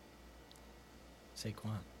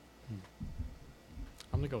 Saquon.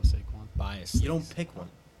 I'm going to go with Saquon. Bias. You don't pick one.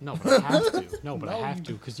 No, but I have to. No, but I have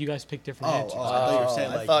to because you guys pick different answers. I thought you were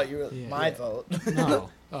saying, I like- thought you were Yeah. my Yeah. vote. No.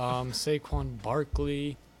 Saquon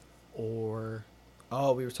Barkley or...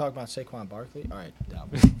 Oh, we were talking about Saquon Barkley? All right,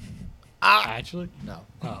 Dalvin. Actually? No.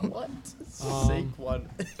 Oh. What? Saquon.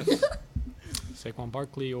 Saquon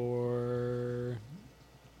Barkley or...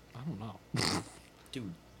 I don't know.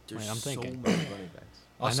 Dude, there's Wait, I'm so thinking. many running backs.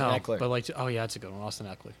 Austin I know, Eckler. but like... Oh, yeah, that's a good one. Austin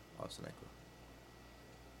Eckler. Austin Eckler.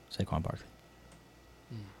 Saquon Barkley.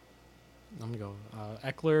 I'm going to go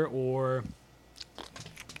Eckler or...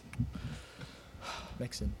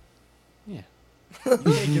 Mixon. Yeah. You can't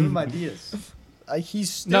give him ideas. He's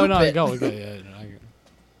stupid. No, go. Yeah, no, I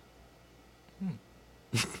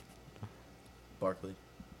agree. Barkley.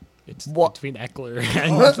 It's What? between Eckler Oh, I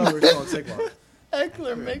and... thought we were calling Saquon.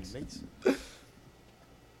 Eckler makes.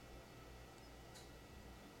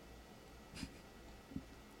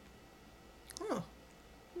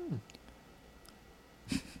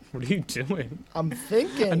 What are you doing? I'm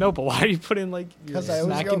thinking. I know, but why are you putting like Because I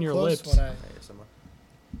always smacking go your close lips? when I. ASMR.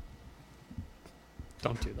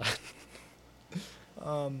 Don't do that.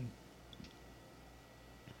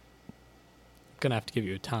 Gonna have to give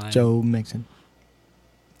you a time. Joe Mixon.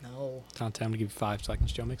 No. Time to give you 5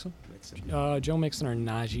 seconds. Joe Mixon. Mixon. Joe Mixon or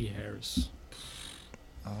Najee Harris.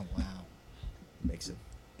 Oh wow. Mixon.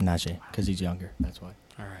 Najee, because he's younger. That's why.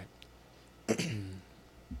 All right.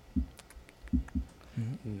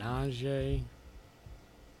 Najee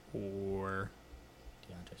or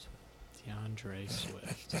DeAndre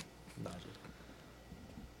Swift.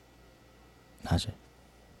 Najee.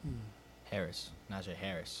 Harris. Najee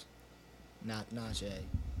Harris. Not Najee.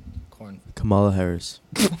 Corn. Kamala Harris.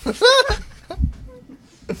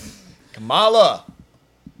 Kamala.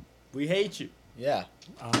 We hate you. Yeah.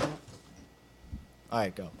 Uh, All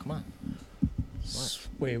right, go. Come on.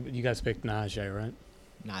 wait, you guys picked Najee, right?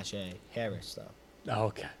 Najee Harris, though. Oh,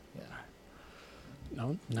 okay. Yeah.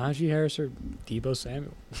 No, Najee Harris or Debo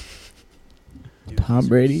Samuel. Dude, Tom he's a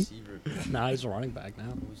Brady? receiver. Nah, he's a running back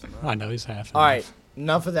now. Who's not? I know he's half. All right.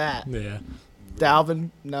 Enough of that. Yeah. Dalvin,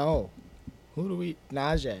 no. Who do we?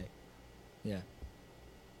 Najee. Yeah.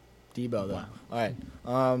 Debo though. Wow. All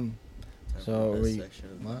right. So Best we. section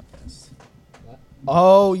of the What? podcast.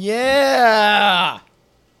 Oh yeah.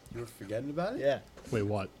 You were forgetting about it? Yeah. Wait,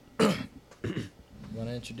 what? Want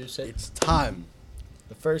to introduce it? It's time.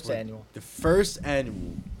 The first annual. The first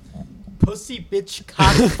annual Pussy Bitch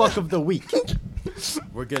Cock Fuck of the Week.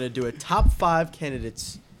 We're going to do a top 5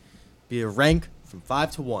 candidates, be a rank from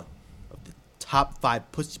 5 to 1 of the top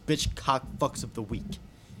 5 Pussy Bitch Cock Fucks of the Week.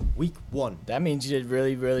 Week 1. That means you did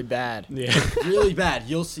really, really bad. Yeah. Really bad.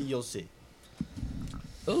 You'll see.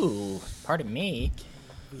 Ooh, pardon me.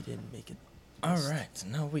 We didn't make it. All right.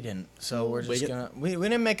 No, we didn't. So we're just Wait. gonna. We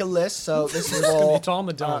didn't make a list. So this is all. It's on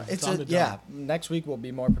the dome. It's on a, the dome. yeah. Next week we'll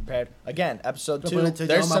be more prepared. Again, episode Don't 2. put it to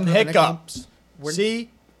There's dome, some I'll put it next time. hiccups.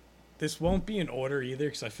 See? This won't be in order either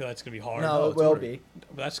because I feel that's gonna be hard. No, it it's will order. be.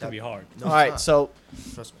 But that's gonna be hard. No, All it's right. not. So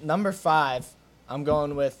Trust me. number 5, I'm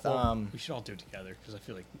going with. Well, we should all do it together because I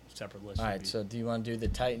feel like separate lists. All would right. be- So do you want to do the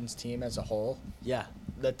Titans team as a whole? Yeah.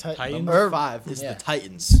 The Titans? Number 5 is yeah. the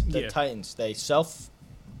Titans. The Yeah. Titans. They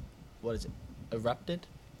what is it? Erupted?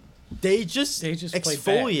 They just played bad.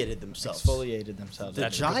 exfoliated themselves. Exfoliated themselves. The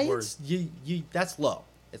That's a good Giants, you that's low.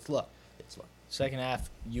 It's low. It's low. Second half,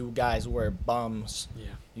 you guys were bums. Yeah.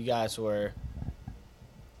 You guys were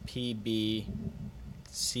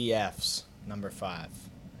PBCFs, number 5.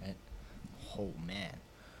 Right? Oh,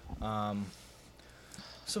 man.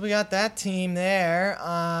 So we got that team there.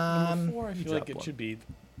 Number 4, I feel like dropped it one. should be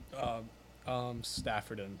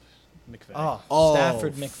Stafford and McVay. Oh,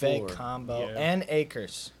 Stafford, Oh, McVay 4. combo. Yeah. And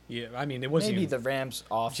Akers. Yeah, I mean, it wasn't Maybe even the Rams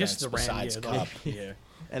offense just the besides Ram, Cup. yeah.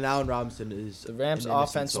 And Allen Robinson is The Rams an innocent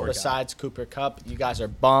offense sort of guy. besides Cooper Cup, you guys are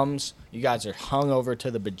bums. You guys are hungover to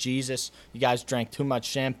the bejesus. You guys drank too much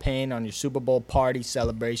champagne on your Super Bowl party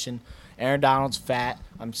celebration. Aaron Donald's fat.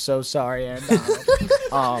 I'm so sorry, Aaron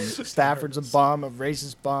Donald. Stafford's a bum, a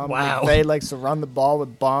racist bum. Wow. McVay likes to run the ball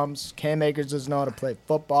with bums. Cam Akers doesn't know how to play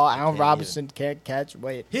football. Allen Can't Robinson can't catch.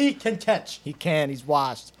 Wait, He can catch. he can. He's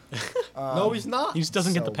washed. No, he's not. He just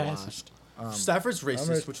doesn't get so the passes. washed. Stafford's racist,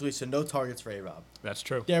 number- which leads to no targets for A-Rob. That's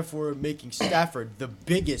true. Therefore, making Stafford the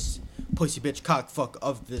biggest pussy bitch cockfuck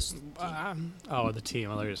of this team. The team.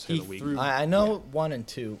 Well, there's He the week. threw. I know 1 and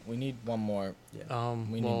 2. We need one more. we need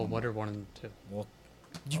Well, one what are 1 and 2?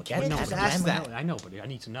 You can't get just that. ask that. I know, but I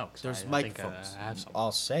need to know. 'Cause There's I think, microphones. I have some.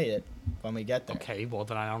 I'll say it when we get there. Okay, well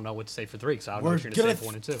then I don't know what to say for 3 because I don't know We're what you're gonna gonna say for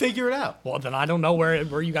 1 and 2. figure it out. Well, then I don't know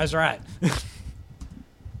where you guys are at.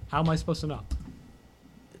 How am I supposed to know?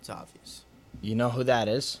 It's obvious. You know who that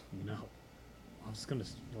is? No. I was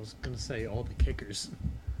gonna say all the kickers.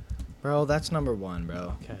 Bro, that's number 1,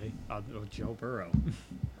 bro. Okay. Joe Burrow.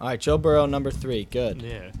 All right, Joe Burrow, number 3. Good.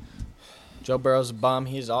 Yeah. Joe Burrow's a bum.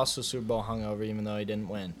 He's also Super Bowl hungover, even though he didn't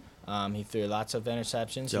win. He threw lots of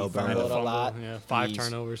interceptions. Joe he Burrow. fumbled a lot. Yeah. 5 He's-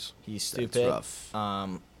 turnovers. He's That's stupid.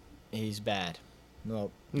 rough. He's bad.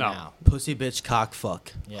 No. No. Now. Pussy bitch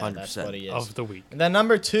cockfuck. Yeah, 100%. that's what he is. Of the week. And then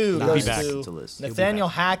number 2 Nah, goes he's back to to list. Nathaniel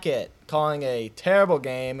Hackett calling a terrible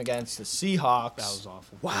game against the Seahawks. That was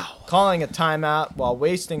awful. Wow. Calling a timeout while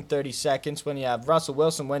wasting 30 seconds when you have Russell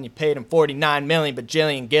Wilson when you paid him $49 million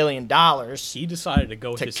bajillion gillion dollars He decided to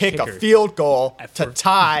go with to his kick kicker. a field goal At to first.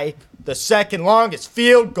 tie the second longest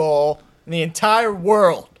field goal in the entire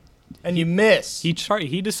world, and you miss. He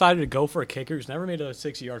decided to go for a kicker who's never made a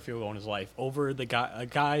 60-yard field goal in his life over a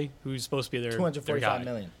guy who's supposed to be their $245 guy.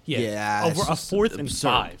 million. Yeah, Yeah, over it's a just 4th and absurd.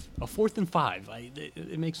 5. A 4th and 5.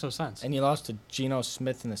 It makes no sense. And you lost to Geno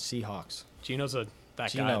Smith and the Seahawks. Gino's that guy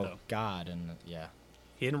Geno, though. God, and yeah.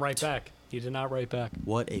 He didn't write back. He did not write back.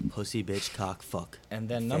 What a pussy bitch cockfuck. And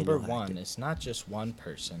then Nathaniel number 1, Hackett. it's not just one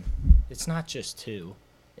person. It's not just 2.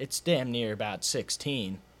 It's damn near about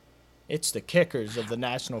 16. It's the kickers of the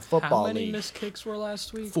National Football How many League. missed kicks were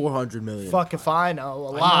last week? 400 million. Fuck if I know.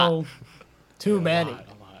 A I lot. know- Too a many. lot.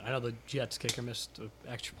 I know the Jets kicker missed an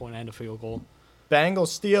extra point and a field goal.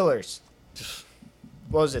 Bengals Steelers.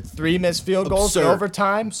 What was it? 3 missed field goals in Absurd.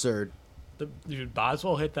 overtime? Absurd. Dude,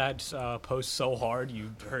 Boswell hit that post so hard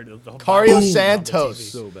you heard the whole Cario on the Santos.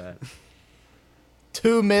 TV. So bad.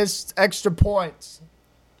 2 missed extra points.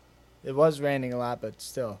 It was raining a lot, but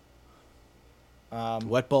still.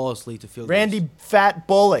 Wet balls lead to field Randy goals. Fat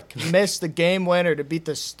Bullock missed the game winner to beat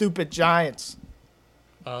the stupid Giants.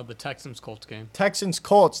 The Texans Colts game. Texans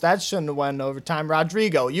Colts, that shouldn't have went in overtime.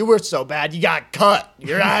 Rodrigo, you were so bad, you got cut.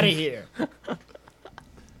 You're out of here.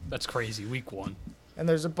 That's crazy. Week 1. And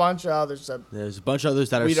there's a bunch of others that, There's a bunch of others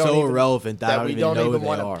that are We don't so even- irrelevant that I don't we even don't know who even they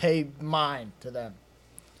want are. to pay mind to them.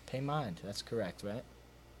 Pay mind, that's correct, right?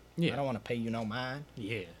 Yeah. I don't want to pay you no mind.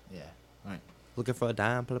 Yeah. Yeah. All right. Looking for a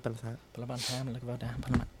dime, pull up in the time. Pull up on time, look about down,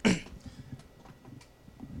 pull up on.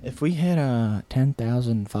 If we hit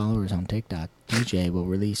 10,000 followers on TikTok, DJ will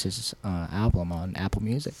release his album on Apple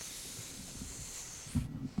Music.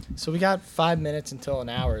 So we got 5 minutes until an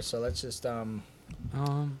hour. So let's just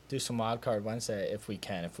do some Wild Card Wednesday if we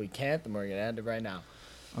can. If we can't, then we're gonna end it right now.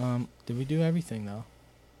 Did we do everything though?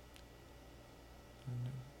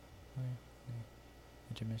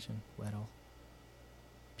 Intermission, weddle,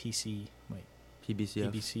 PC, wait,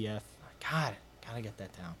 PBCF. PBCF. God, gotta get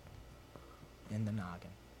that down. In the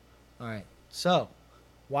noggin. All right. So,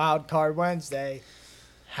 Wild Card Wednesday.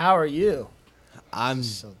 How are you? I'm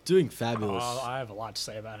doing fabulous. I have a lot to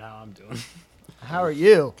say about how I'm doing. How are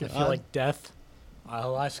you? I feel like death. The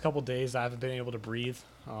last couple days, I haven't been able to breathe.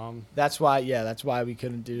 That's why we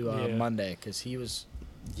couldn't do Yeah. Monday because he was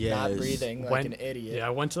Yes. not breathing like an idiot. Yeah,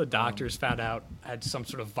 I went to the doctors, found out I had some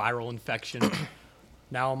sort of viral infection.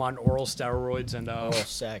 Now I'm on oral steroids and Oral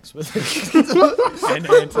sex with and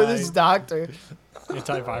with his doctor.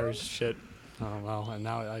 antivirus shit. Oh well, and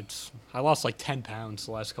now I lost like 10 pounds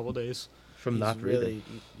the last couple days. From not breathing.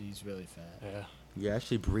 He's really fat. Yeah, You're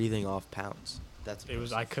actually breathing off pounds. That's it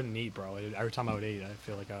was. I couldn't eat, bro. Every time I would eat, I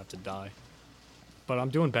feel like I have to die. But I'm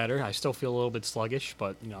doing better. I still feel a little bit sluggish,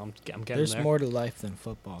 but you know I'm getting There's there. more to life than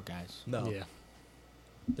football, guys. No. Yeah.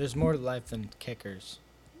 There's more to life than kickers.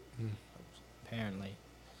 Mm. Apparently.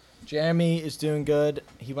 Jeremy is doing good.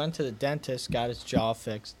 He went to the dentist, got his jaw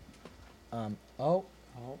fixed. Oh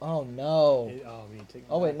no. Oh, we need to take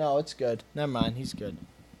Oh wait, no, it's good. Never mind, he's good.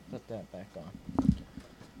 Put that back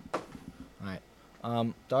on.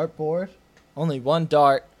 Alright. Dartboard. Only one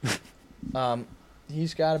dart.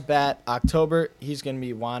 He's got a bat. October, he's gonna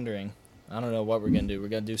be wandering. I don't know what we're gonna do. We're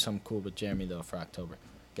gonna do something cool with Jeremy though for October.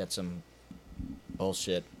 Get some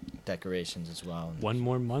bullshit decorations as well. One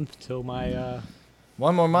more month till my.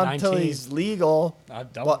 One more month till 19. he's legal.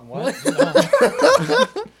 What?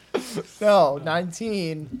 No,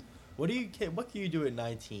 19. What can you do at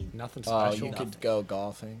 19? Nothing Oh, special. you could go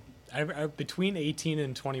golfing. Between 18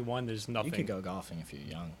 and 21, there's nothing. You could go golfing if you're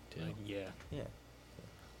young too. Yeah. Yeah.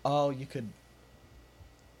 Oh, you could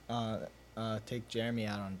take Jeremy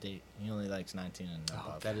out on a date. He only likes 19 and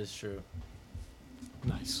above. That is true.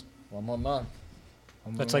 Nice. One more month.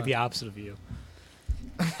 That's like the opposite of you.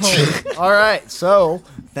 All right, so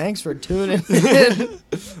thanks for tuning in.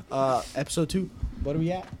 Episode 2. What are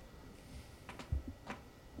we at?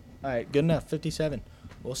 All right, good enough. 57.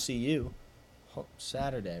 We'll see you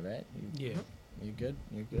Saturday, right? Yeah. You good?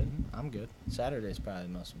 You're good? I'm good. Saturday's probably the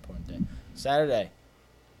most important day. Saturday.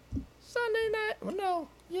 Sunday night. Well, no.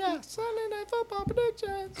 Yeah, Sunday night football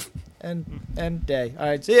predictions. And day. All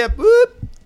right, see ya. Whoop.